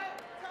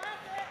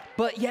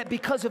 But yet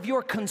because of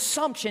your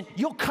consumption,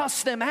 you'll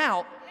cuss them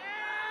out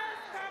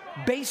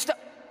based on...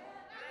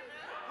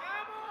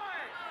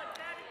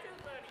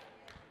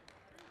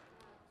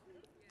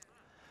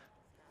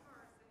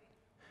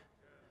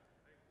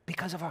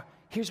 Because of our...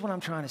 Here's what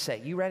I'm trying to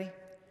say. You ready?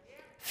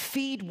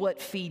 Feed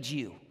what feeds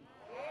you.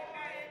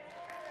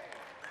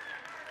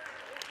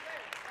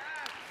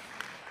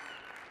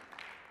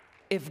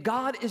 If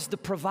God is the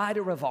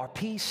provider of our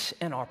peace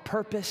and our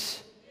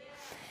purpose,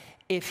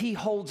 if He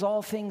holds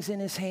all things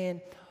in His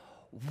hand,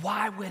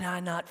 why would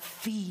I not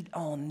feed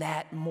on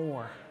that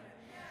more?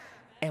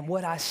 And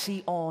what I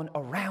see on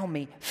around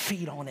me,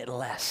 feed on it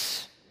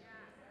less.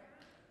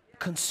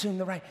 Consume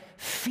the right.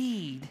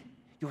 Feed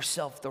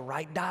yourself the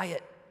right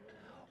diet,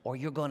 or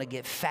you're going to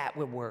get fat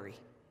with worry.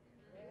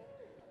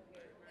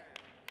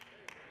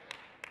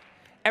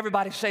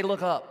 Everybody say,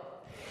 look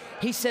up.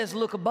 He says,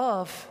 look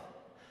above.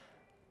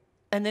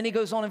 And then he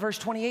goes on in verse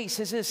 28, he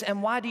says this,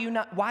 and why do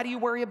you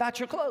worry about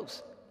your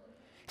clothes?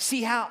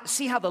 See how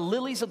the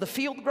lilies of the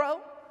field grow?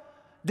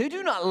 They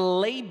do not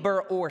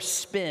labor or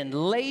spin,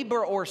 they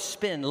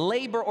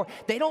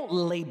don't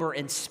labor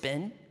and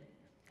spin.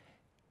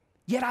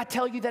 Yet I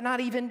tell you that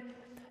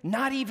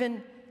not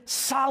even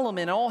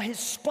Solomon in all his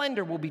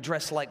splendor will be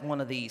dressed like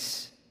one of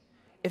these.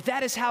 If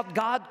that is how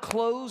God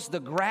clothes the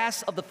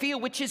grass of the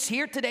field, which is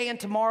here today and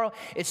tomorrow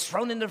is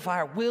thrown into the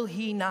fire, will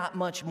He not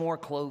much more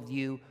clothe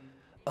you,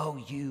 O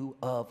you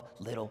of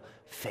little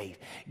faith?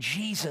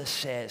 Jesus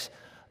says,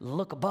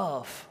 look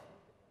above.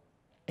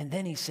 And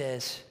then He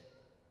says,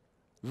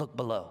 look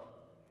below.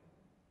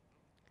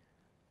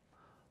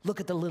 Look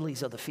at the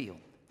lilies of the field.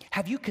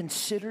 Have you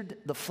considered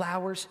the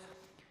flowers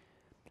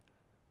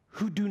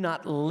who do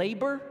not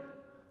labor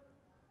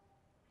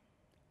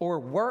or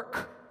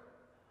work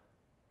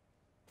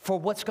for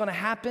what's going to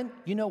happen?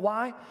 You know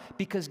why?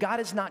 Because God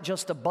is not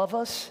just above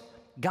us.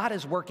 God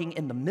is working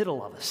in the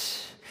middle of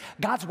us.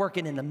 God's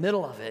working in the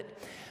middle of it.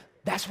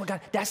 That's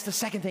the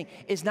second thing,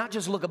 is not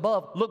just look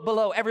above, look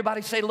below.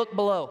 Everybody say, look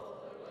below.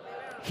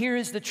 Here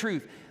is the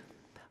truth.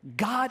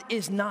 God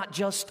is not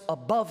just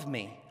above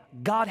me.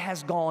 God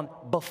has gone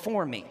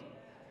before me.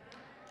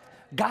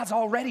 God's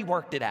already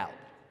worked it out.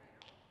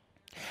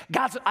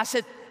 God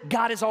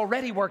has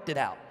already worked it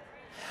out.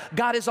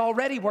 God has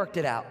already worked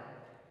it out.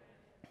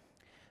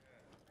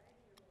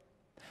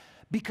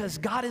 Because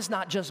God is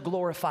not just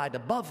glorified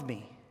above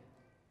me.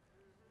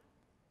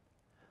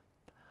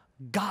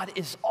 God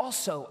is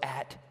also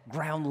at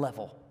ground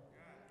level.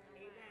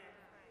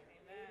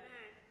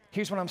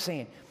 Here's what I'm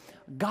saying.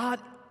 God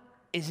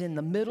is in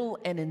the middle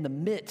and in the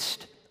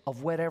midst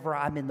of whatever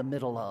I'm in the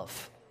middle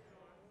of.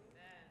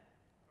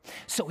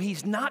 So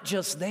He's not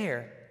just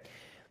there.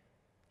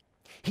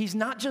 He's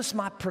not just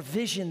my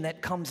provision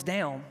that comes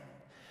down,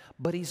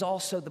 but He's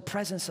also the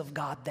presence of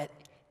God that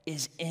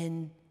is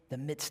in the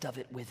midst of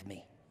it with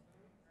me.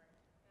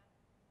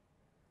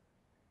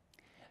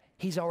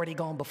 He's already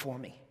gone before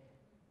me.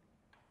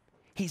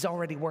 He's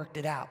already worked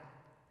it out.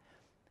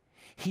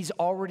 He's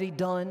already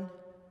done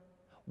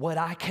what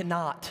I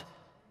cannot.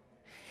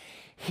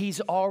 He's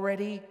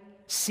already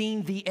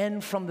seen the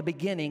end from the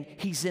beginning.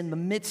 He's in the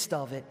midst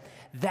of it.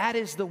 That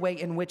is the way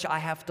in which I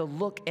have to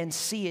look and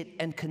see it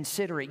and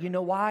consider it. You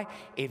know why?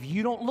 If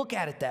you don't look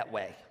at it that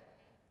way,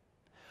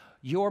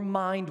 your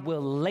mind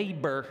will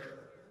labor.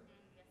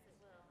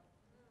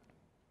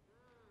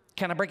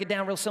 Can I break it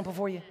down real simple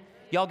for you?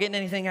 Y'all getting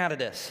anything out of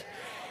this?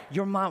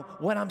 Your mind,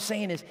 what I'm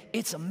saying is,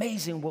 it's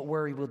amazing what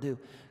worry will do,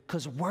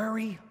 because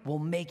worry will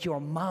make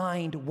your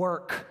mind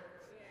work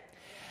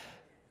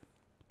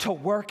to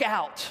work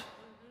out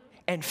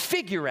and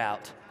figure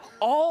out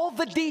all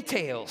the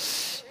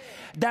details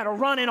that are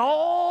running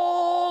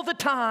all the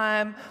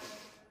time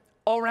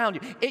around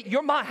you.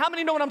 Your mind, how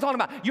many know what I'm talking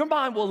about? Your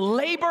mind will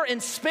labor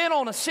and spin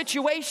on a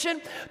situation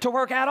to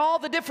work out all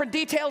the different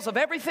details of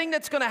everything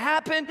that's going to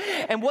happen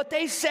and what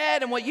they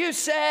said and what you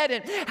said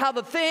and how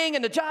the thing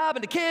and the job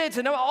and the kids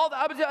and all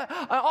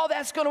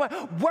that's going to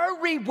work.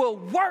 Worry will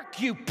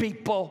work you,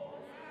 people.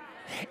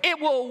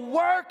 It will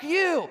work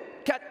you.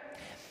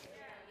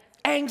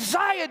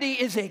 Anxiety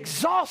is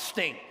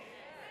exhausting.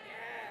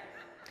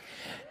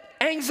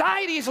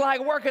 Anxiety is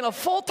like working a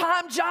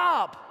full-time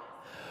job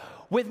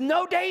with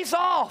no days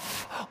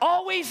off,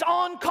 always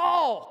on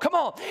call. Come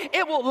on.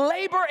 It will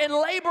labor and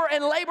labor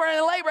and labor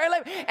and labor and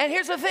labor. And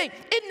here's the thing,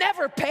 it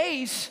never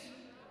pays.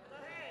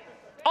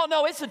 Oh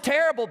no, it's a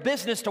terrible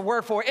business to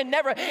work for. It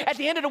never, at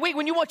the end of the week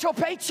when you want your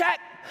paycheck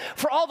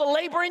for all the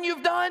laboring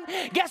you've done,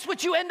 guess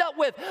what you end up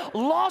with?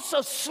 Loss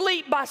of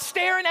sleep by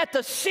staring at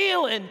the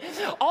ceiling.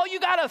 All you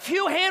got a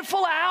few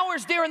handful of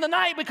hours during the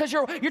night because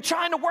you're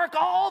trying to work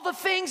all the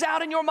things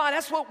out in your mind.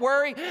 That's what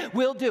worry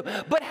will do.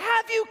 But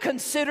have you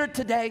considered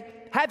today,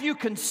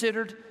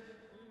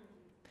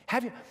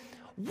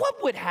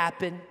 what would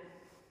happen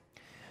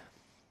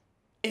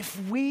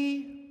if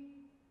we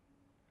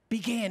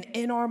began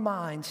in our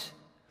minds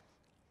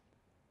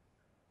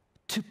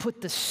to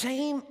put the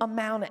same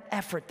amount of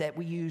effort that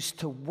we use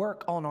to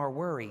work on our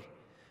worry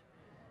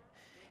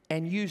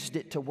and used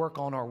it to work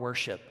on our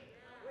worship.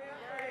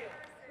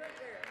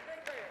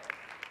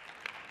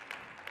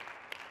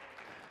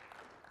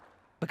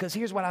 Because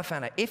here's what I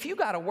found out. If you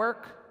got to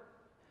work,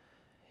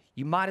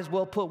 you might as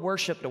well put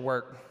worship to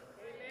work.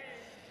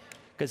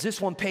 Because this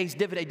one pays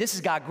dividend. This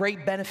has got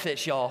great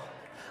benefits, y'all.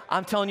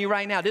 I'm telling you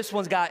right now, this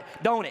one's got,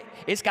 don't it?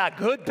 It's got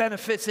good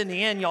benefits in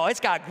the end, y'all. It's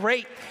got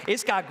great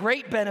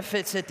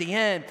benefits at the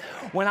end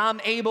when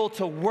I'm able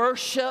to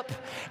worship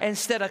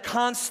instead of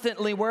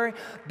constantly worrying.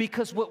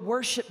 Because what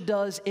worship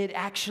does, it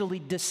actually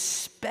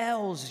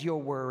dispels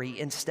your worry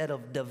instead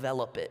of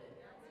develop it.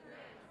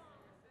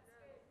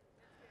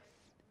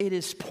 It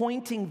is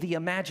pointing the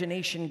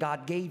imagination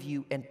God gave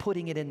you and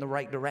putting it in the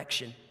right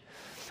direction.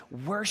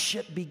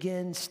 Worship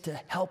begins to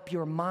help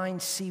your mind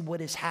see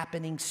what is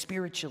happening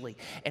spiritually.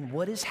 And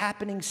what is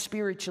happening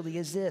spiritually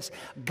is this: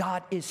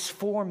 God is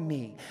for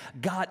me.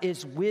 God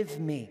is with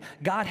me.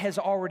 God has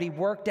already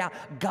worked out.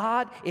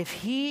 God, if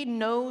He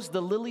knows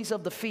the lilies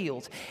of the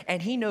fields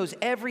and He knows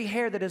every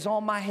hair that is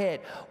on my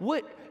head,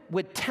 what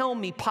would tell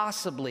me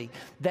possibly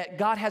that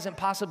God hasn't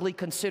possibly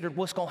considered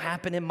what's going to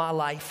happen in my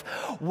life,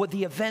 with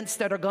the events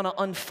that are going to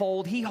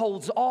unfold? He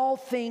holds all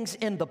things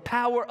in the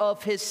power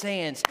of His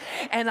hands.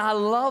 And I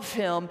love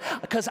Him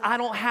because I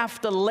don't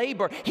have to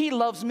labor. He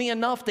loves me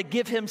enough to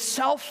give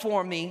Himself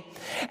for me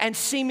and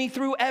see me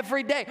through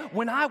every day.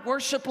 When I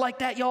worship like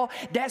that, y'all,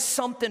 that's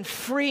something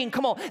freeing.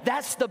 Come on,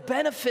 that's the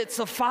benefits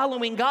of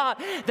following God,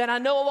 that I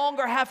no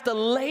longer have to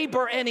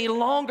labor any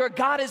longer.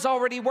 God has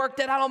already worked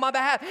it out on my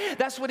behalf.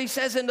 That's what He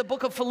says in the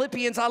book of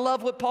Philippians. I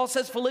love what Paul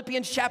says.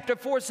 Philippians chapter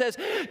 4 says,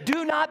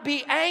 do not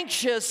be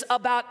anxious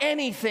about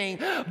anything,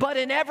 but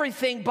in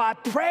everything by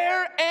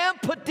prayer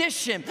and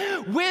petition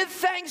with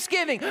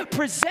thanksgiving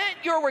present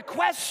your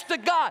requests to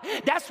God.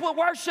 That's what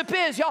worship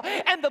is, y'all.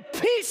 And the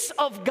peace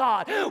of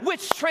God,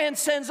 which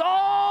transcends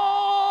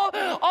all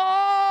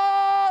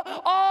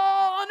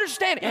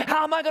understanding.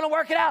 How am I going to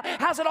work it out?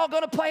 How's it all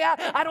going to play out?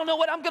 I don't know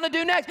what I'm going to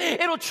do next.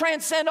 It'll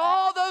transcend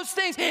all those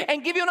things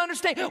and give you an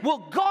understanding. Will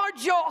guard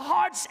your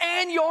hearts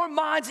and your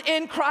minds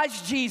in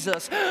Christ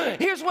Jesus.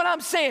 Here's what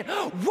I'm saying.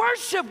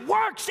 Worship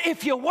works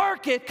if you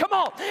work it. Come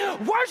on.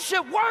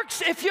 Worship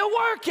works if you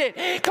work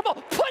it. Come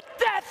on. Put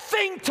that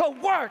thing to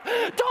work.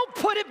 Don't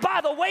put it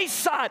by the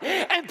wayside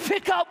and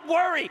pick up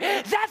worry.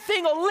 That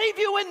thing will leave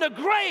you in the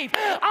grave.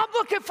 I'm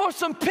looking for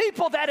some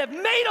people that have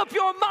made up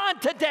your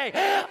mind today.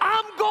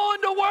 I'm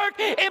going to work.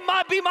 It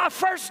might be my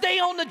first day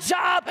on the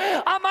job.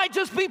 I might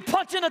just be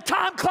punching a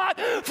time clock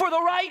for the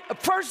right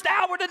first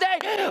hour today,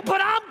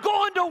 but I'm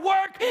going to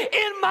work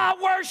in my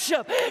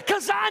worship,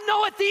 because I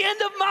know at the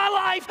end of my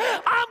life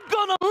I'm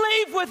going to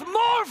leave with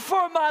more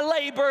for my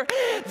labor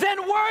than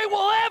worry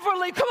will ever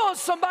leave. Come on,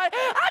 somebody.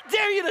 I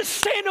dare you to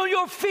stand on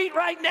your feet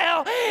right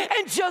now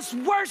and just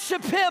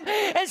worship Him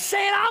and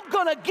saying, I'm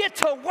going to get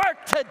to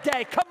work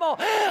today. Come on.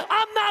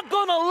 I'm not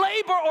going to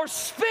labor or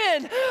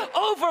spin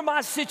over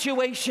my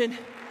situation,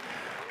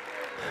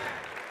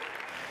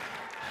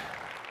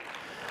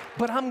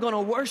 but I'm going to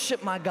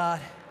worship my God.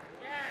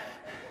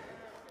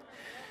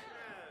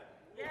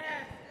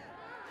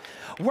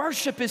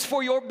 Worship is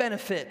for your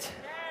benefit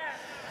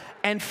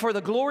and for the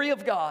glory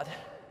of God.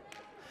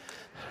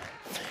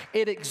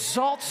 It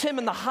exalts Him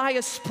in the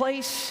highest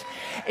place.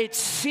 It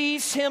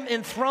sees Him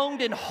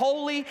enthroned and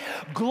holy,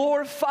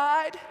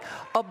 glorified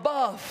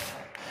above.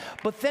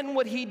 But then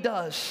what He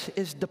does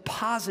is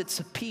deposits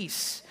a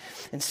peace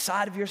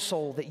inside of your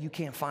soul that you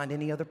can't find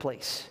any other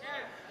place.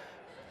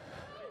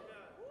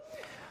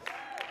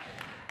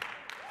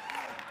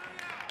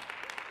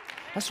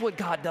 That's what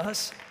God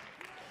does.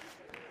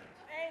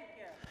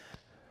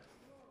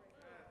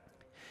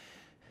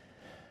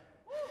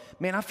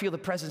 Man, I feel the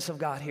presence of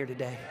God here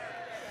today.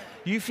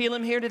 You feel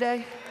Him here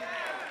today?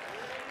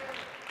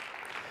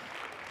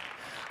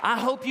 I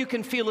hope you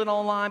can feel it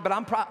online, but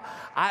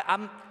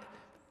I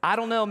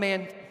don't know,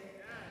 man.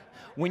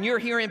 When you're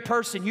here in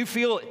person, you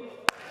feel it.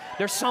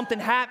 There's something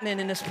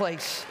happening in this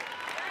place.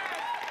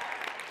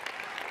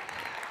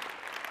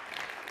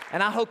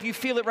 And I hope you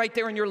feel it right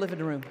there in your living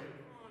room.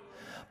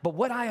 But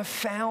what I have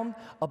found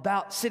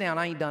about, sit down,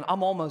 I ain't done.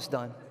 I'm almost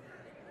done.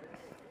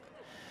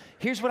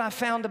 Here's what I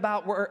found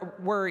about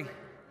worry,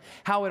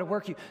 how it'll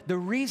work you. The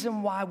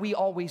reason why we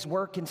always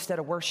work instead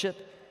of worship,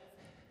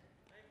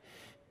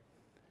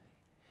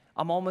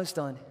 I'm almost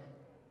done,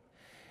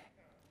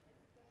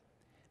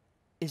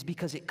 is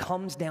because it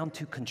comes down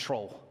to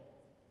control.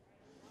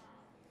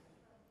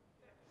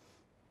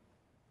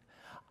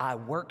 I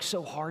work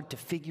so hard to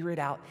figure it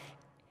out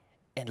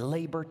and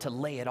labor to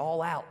lay it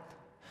all out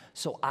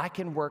so I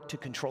can work to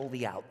control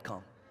the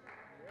outcome.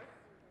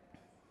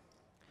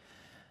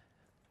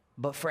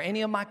 But for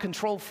any of my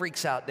control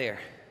freaks out there,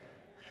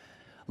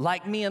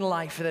 like me in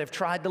life, that have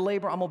tried to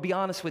labor, I'm going to be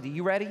honest with you.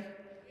 You ready?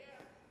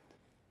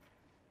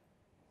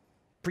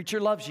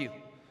 Preacher loves you.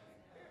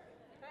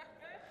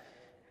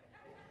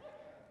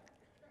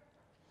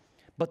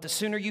 But the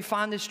sooner you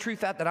find this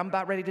truth out that I'm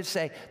about ready to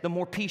say, the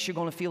more peace you're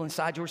going to feel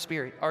inside your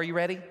spirit. Are you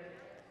ready?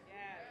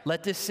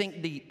 Let this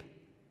sink deep.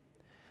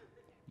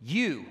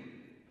 You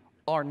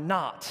are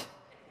not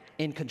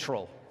in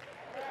control.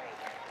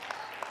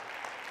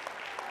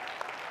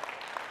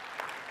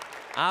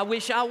 I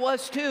wish I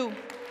was too.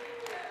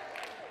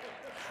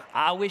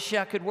 I wish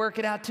I could work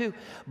it out too.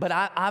 But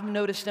I've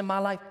noticed in my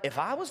life, if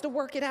I was to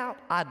work it out,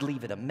 I'd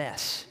leave it a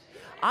mess.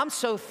 I'm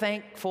so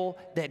thankful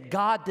that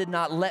God did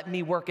not let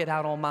me work it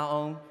out on my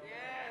own.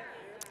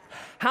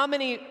 How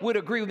many would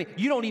agree with me?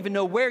 You don't even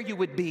know where you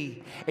would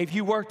be if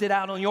you worked it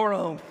out on your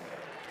own.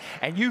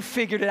 And you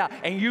figured it out,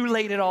 and you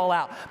laid it all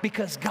out,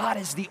 because God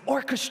is the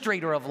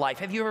orchestrator of life.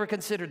 Have you ever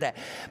considered that?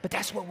 But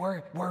that's what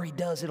worry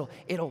does.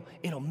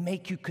 It'll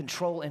make you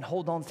control and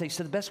hold on to things.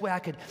 So the best way I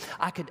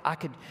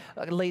could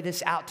lay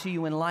this out to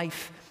you in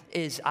life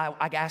is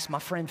I asked my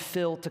friend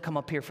Phil to come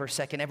up here for a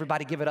second.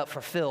 Everybody give it up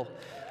for Phil.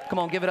 Come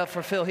on, give it up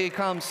for Phil. Here he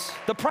comes.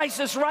 The price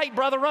is right,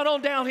 brother. Run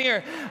on down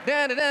here.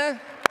 Da, da, da.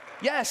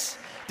 Yes,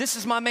 this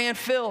is my man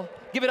Phil.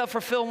 Give it up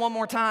for Phil one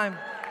more time.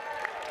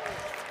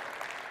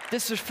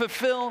 This is for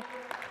Phil,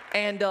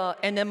 and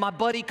then my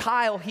buddy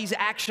Kyle. He's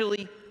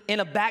actually in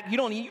a back.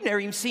 You've never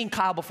even seen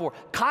Kyle before.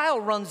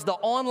 Kyle runs the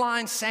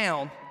online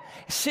sound,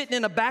 sitting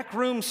in a back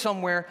room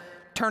somewhere,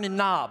 turning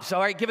knobs. All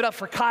right, give it up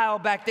for Kyle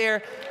back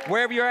there.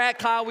 Wherever you're at,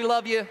 Kyle, we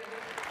love you.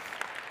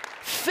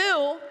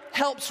 Phil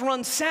helps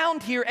run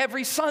sound here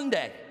every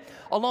Sunday,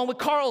 along with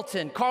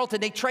Carlton.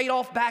 They trade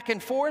off back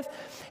and forth.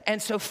 And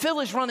so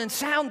Phil is running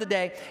sound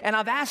today, and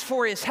I've asked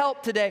for his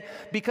help today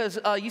because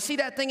you see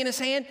that thing in his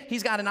hand?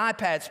 He's got an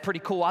iPad. It's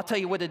pretty cool. I'll tell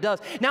you what it does.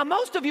 Now,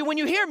 most of you, when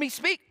you hear me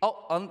speak,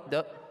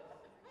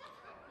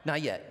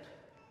 not yet.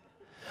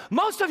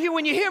 Most of you,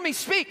 when you hear me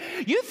speak,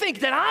 you think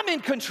that I'm in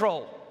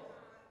control.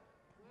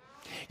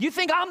 You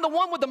think I'm the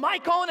one with the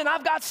mic on and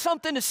I've got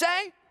something to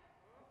say?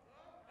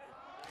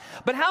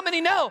 But how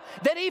many know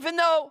that even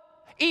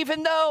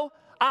though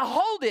I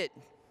hold it,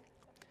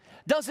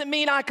 doesn't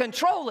mean I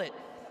control it?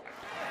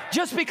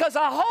 Just because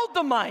I hold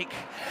the mic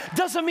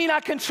doesn't mean I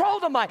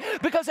control the mic.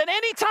 Because at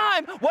any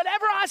time,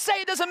 whatever I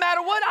say, it doesn't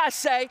matter what I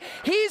say,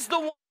 he's the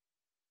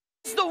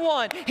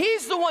one.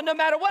 He's the one no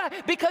matter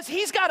what. Because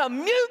he's got a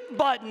mute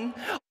button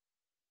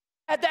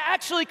that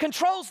actually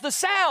controls the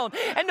sound.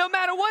 And no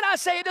matter what I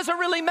say, it doesn't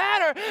really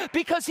matter,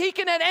 because he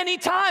can at any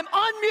time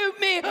unmute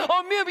me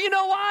or mute me. You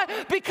know why?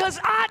 Because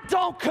I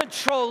don't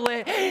control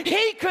it.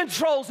 He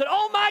controls it.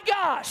 Oh my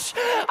gosh.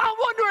 I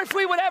wonder if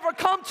we would ever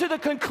come to the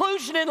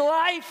conclusion in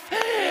life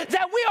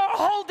that we are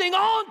holding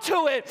on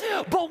to it,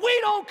 but we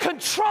don't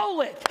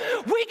control it.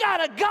 We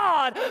got a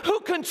God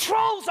who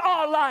controls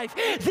our life,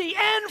 the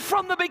end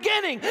from the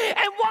beginning.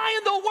 And why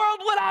in the world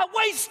would I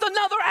waste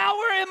another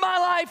hour in my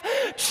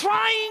life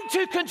trying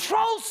to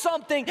control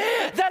something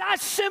that I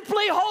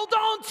simply hold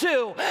on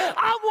to?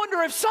 I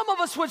wonder if some of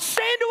us would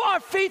stand to our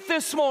feet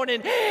this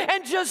morning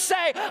and just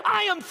say,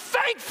 I am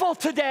thankful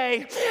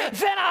today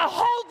that I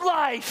hold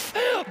life,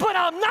 but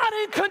I'm not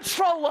in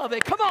control of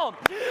it. Come on.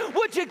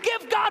 Would you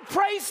give God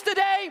praise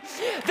today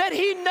that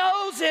he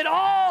knows it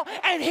all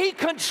and he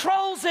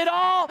controls it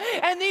all,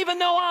 and even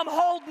though I'm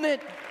holding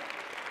it,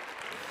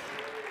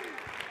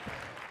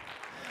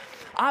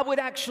 I would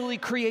actually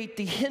create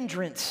the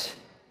hindrance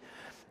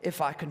if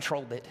I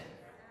controlled it,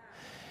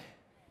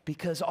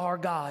 because our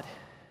God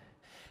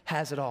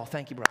has it all.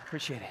 Thank you, bro.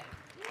 Appreciate it.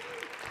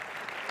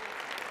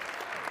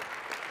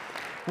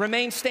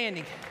 Remain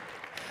standing.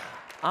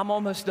 I'm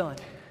almost done.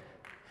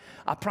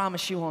 I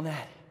promise you on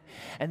that.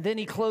 And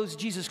then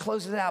Jesus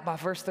closes it out by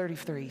verse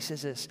 33. He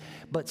says this,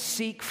 but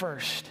seek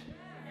first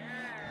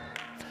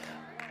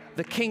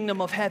the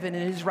kingdom of heaven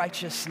and his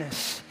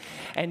righteousness,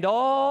 and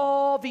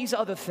all these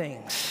other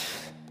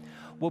things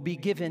will be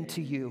given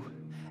to you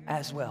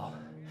as well.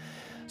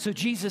 So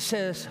Jesus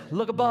says,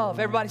 look above.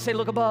 Everybody say,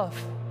 look above.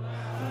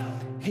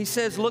 He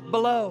says, look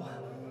below.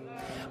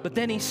 But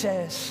then he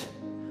says,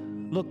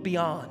 look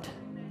beyond.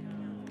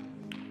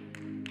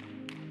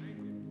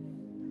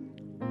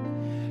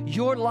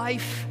 Your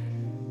life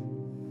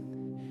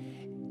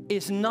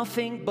is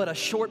nothing but a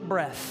short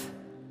breath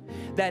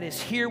that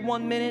is here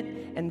one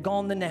minute and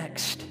gone the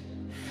next.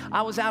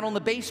 I was out on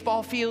the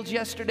baseball fields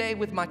yesterday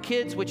with my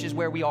kids, which is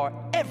where we are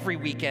every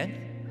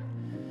weekend.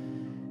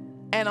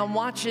 And I'm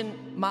watching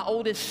my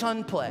oldest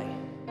son play,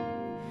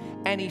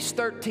 and he's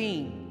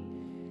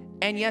 13.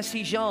 And yes,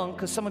 he's young,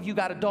 because some of you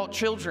got adult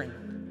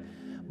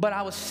children. But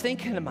I was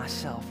thinking to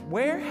myself,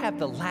 where have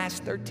the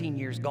last 13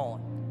 years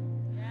gone?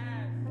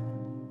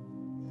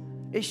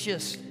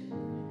 It's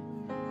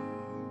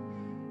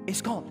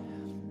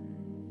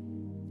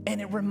gone.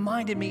 And it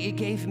reminded me, it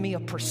gave me a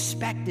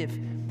perspective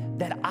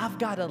that I've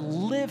got to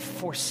live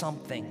for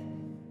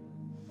something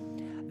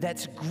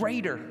that's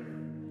greater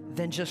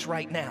than just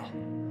right now.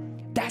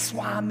 That's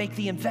why I make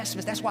the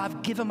investments. That's why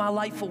I've given my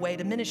life away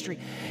to ministry.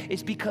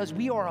 It's because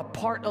we are a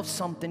part of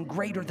something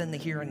greater than the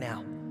here and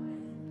now.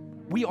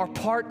 We are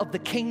part of the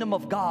kingdom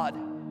of God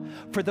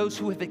for those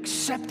who have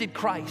accepted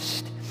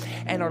Christ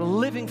and are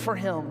living for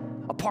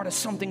him, a part of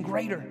something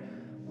greater.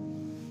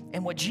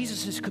 And what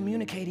Jesus is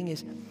communicating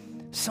is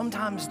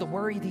sometimes the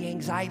worry, the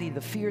anxiety, the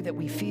fear that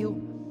we feel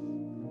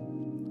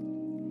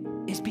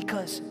is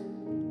because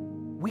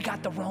we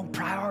got the wrong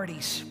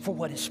priorities for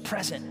what is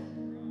present.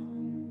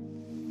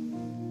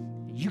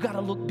 You got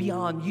to look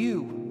beyond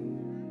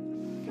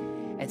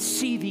you and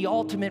see the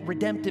ultimate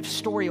redemptive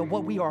story of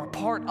what we are a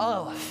part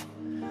of.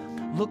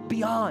 Look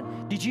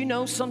beyond. Did you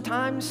know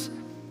sometimes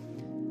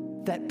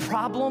that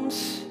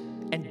problems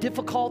and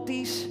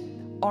difficulties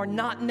are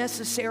not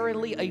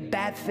necessarily a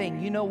bad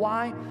thing? You know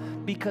why?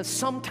 Because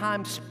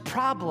sometimes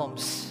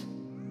problems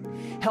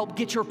help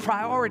get your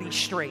priorities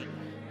straight.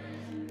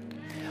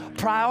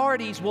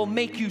 Priorities will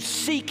make you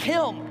seek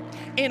Him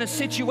in a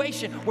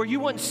situation where you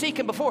wouldn't seek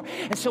Him before.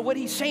 And so what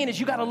He's saying is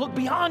you got to look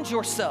beyond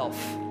yourself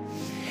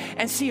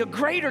and see a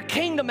greater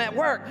kingdom at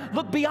work.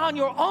 Look beyond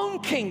your own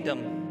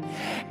kingdom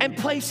and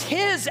place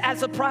His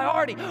as a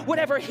priority.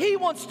 Whatever He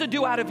wants to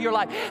do out of your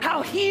life,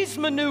 how He's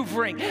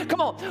maneuvering. Come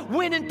on,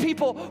 winning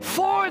people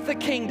for the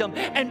kingdom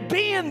and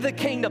being the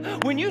kingdom.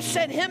 When you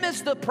set Him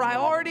as the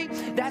priority,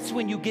 that's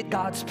when you get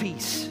God's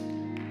peace.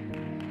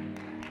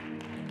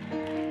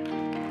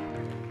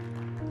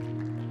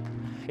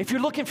 If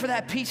you're looking for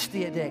that peace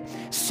today,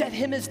 set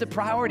Him as the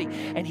priority,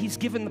 and He's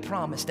given the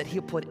promise that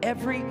He'll put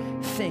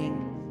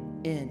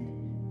everything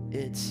in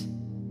its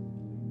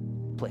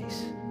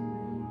place.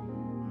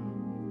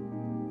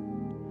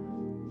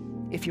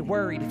 If you're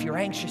worried, if you're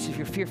anxious, if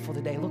you're fearful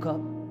today, look up.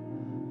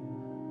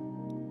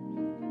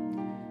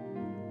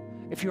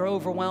 If you're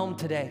overwhelmed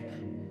today,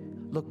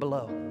 look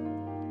below.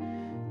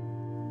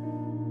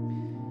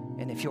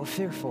 And if you're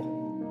fearful,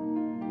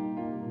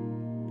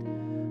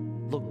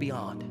 look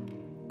beyond.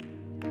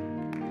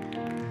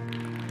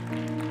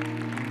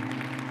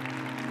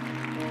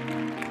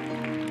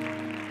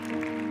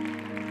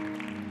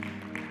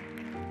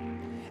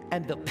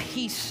 And the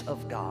peace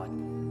of God,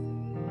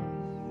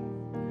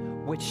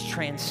 which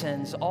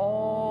transcends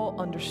all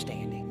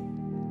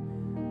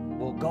understanding,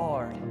 will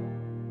guard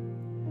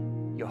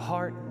your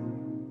heart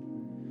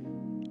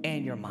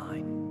and your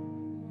mind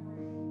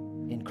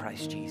in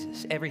Christ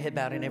Jesus. Every head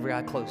bowed and every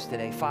eye closed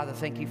today. Father,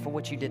 thank you for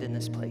what you did in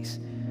this place.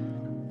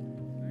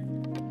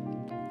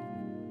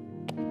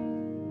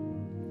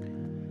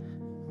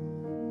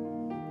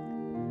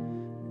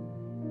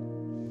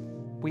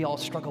 We all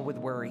struggle with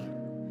worry.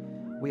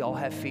 We all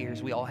have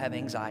fears. We all have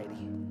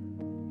anxiety.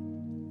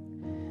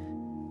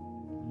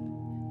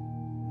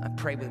 I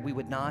pray that we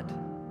would not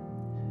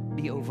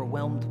be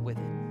overwhelmed with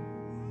it.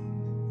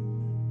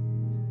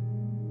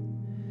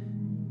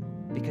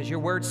 Because your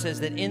word says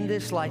that in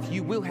this life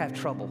you will have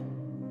trouble.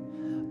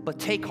 But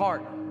take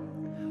heart,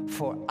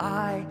 for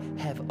I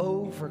have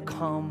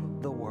overcome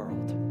the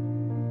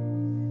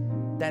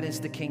world. That is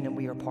the kingdom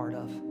we are part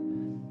of.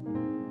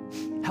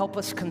 Help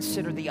us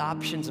consider the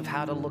options of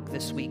how to look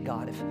this week,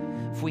 God.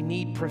 If we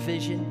need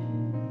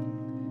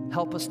provision,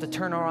 help us to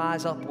turn our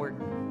eyes upward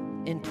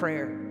in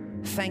prayer,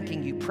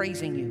 thanking you,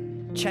 praising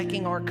you,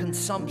 checking our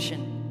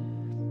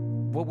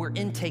consumption, what we're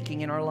intaking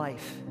in our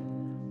life.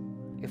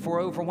 If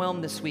we're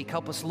overwhelmed this week,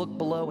 help us look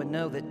below and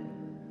know that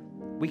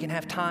we can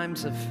have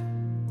times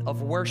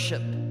of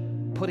worship,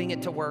 putting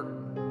it to work,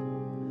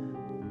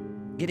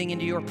 getting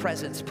into your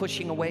presence,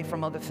 pushing away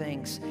from other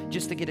things,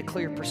 just to get a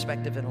clear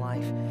perspective in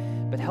life.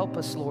 But help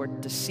us,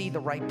 Lord, to see the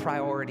right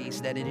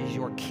priorities, that it is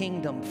your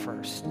kingdom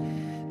first,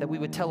 that we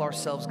would tell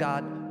ourselves,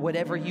 God,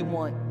 whatever you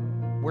want,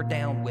 we're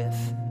down with.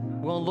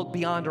 We won't look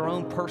beyond our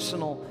own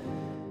personal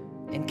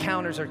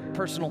encounters or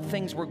personal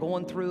things we're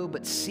going through,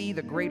 but see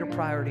the greater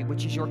priority,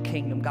 which is your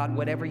kingdom. God,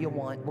 whatever you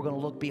want, we're going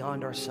to look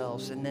beyond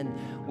ourselves. And then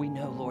we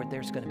know, Lord,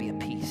 there's going to be a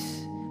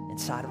peace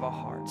inside of our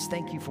hearts.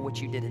 Thank you for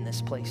what you did in this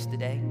place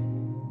today.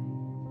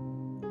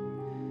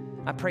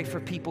 I pray for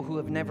people who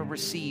have never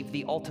received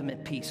the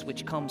ultimate peace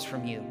which comes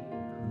from you,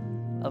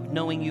 of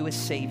knowing you as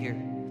Savior.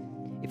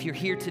 If you're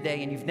here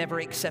today and you've never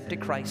accepted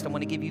Christ, I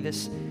want to give you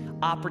this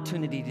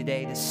opportunity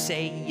today to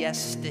say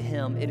yes to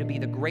Him. It'll be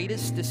the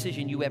greatest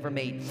decision you ever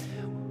made,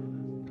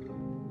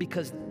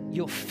 because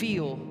you'll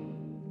feel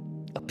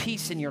a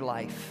peace in your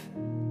life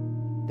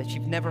that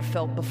you've never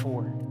felt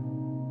before.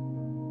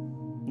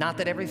 Not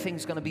that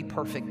everything's going to be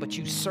perfect, but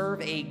you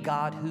serve a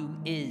God who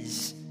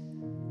is.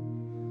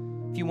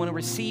 If you want to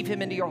receive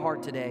Him into your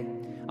heart today,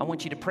 I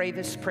want you to pray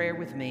this prayer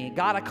with me.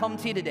 God, I come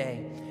to you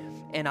today,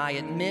 and I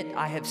admit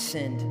I have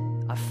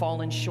sinned. I've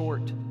fallen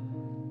short.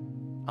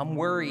 I'm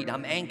worried.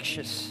 I'm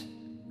anxious.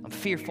 I'm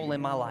fearful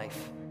in my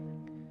life.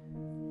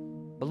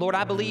 But Lord,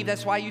 I believe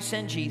that's why you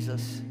sent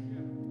Jesus,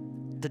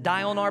 to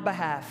die on our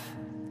behalf,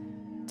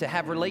 to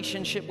have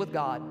relationship with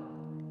God,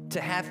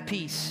 to have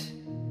peace.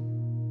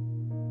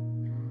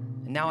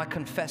 And now I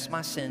confess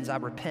my sins. I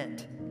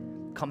repent.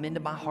 Come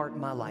into my heart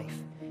and my life.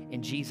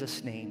 In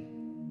Jesus' name.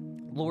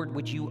 Lord,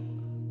 would you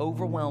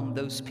overwhelm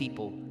those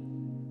people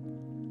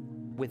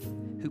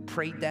who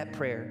prayed that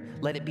prayer?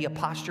 Let it be a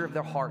posture of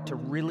their heart to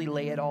really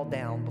lay it all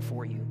down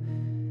before you.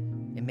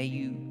 And may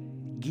you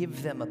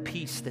give them a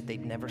peace that they've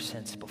never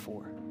sensed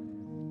before.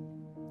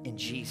 In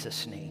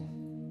Jesus'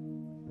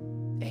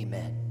 name,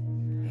 amen.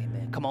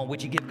 Amen. Come on,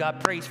 would you give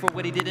God praise for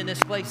what He did in this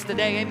place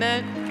today?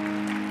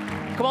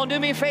 Amen. Come on, do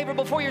me a favor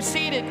before you're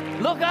seated.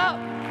 Look up.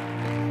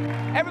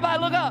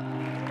 Everybody look up.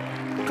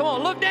 Come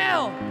on, look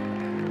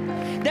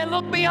down. Then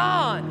look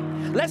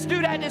beyond. Let's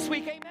do that this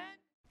week. Amen.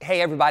 Hey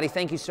everybody,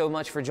 thank you so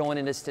much for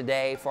joining us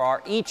today for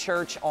our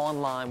eChurch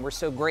Online. We're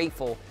so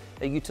grateful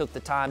that you took the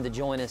time to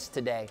join us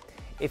today.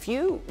 If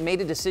you made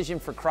a decision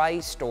for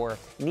Christ or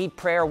need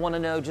prayer, want to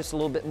know just a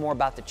little bit more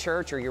about the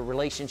church or your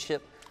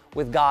relationship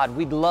with God,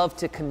 we'd love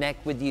to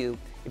connect with you.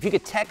 If you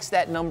could text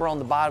that number on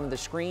the bottom of the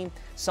screen,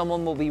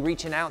 someone will be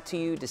reaching out to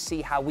you to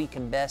see how we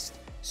can best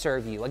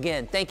serve you.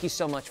 Again, thank you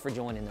so much for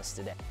joining us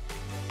today.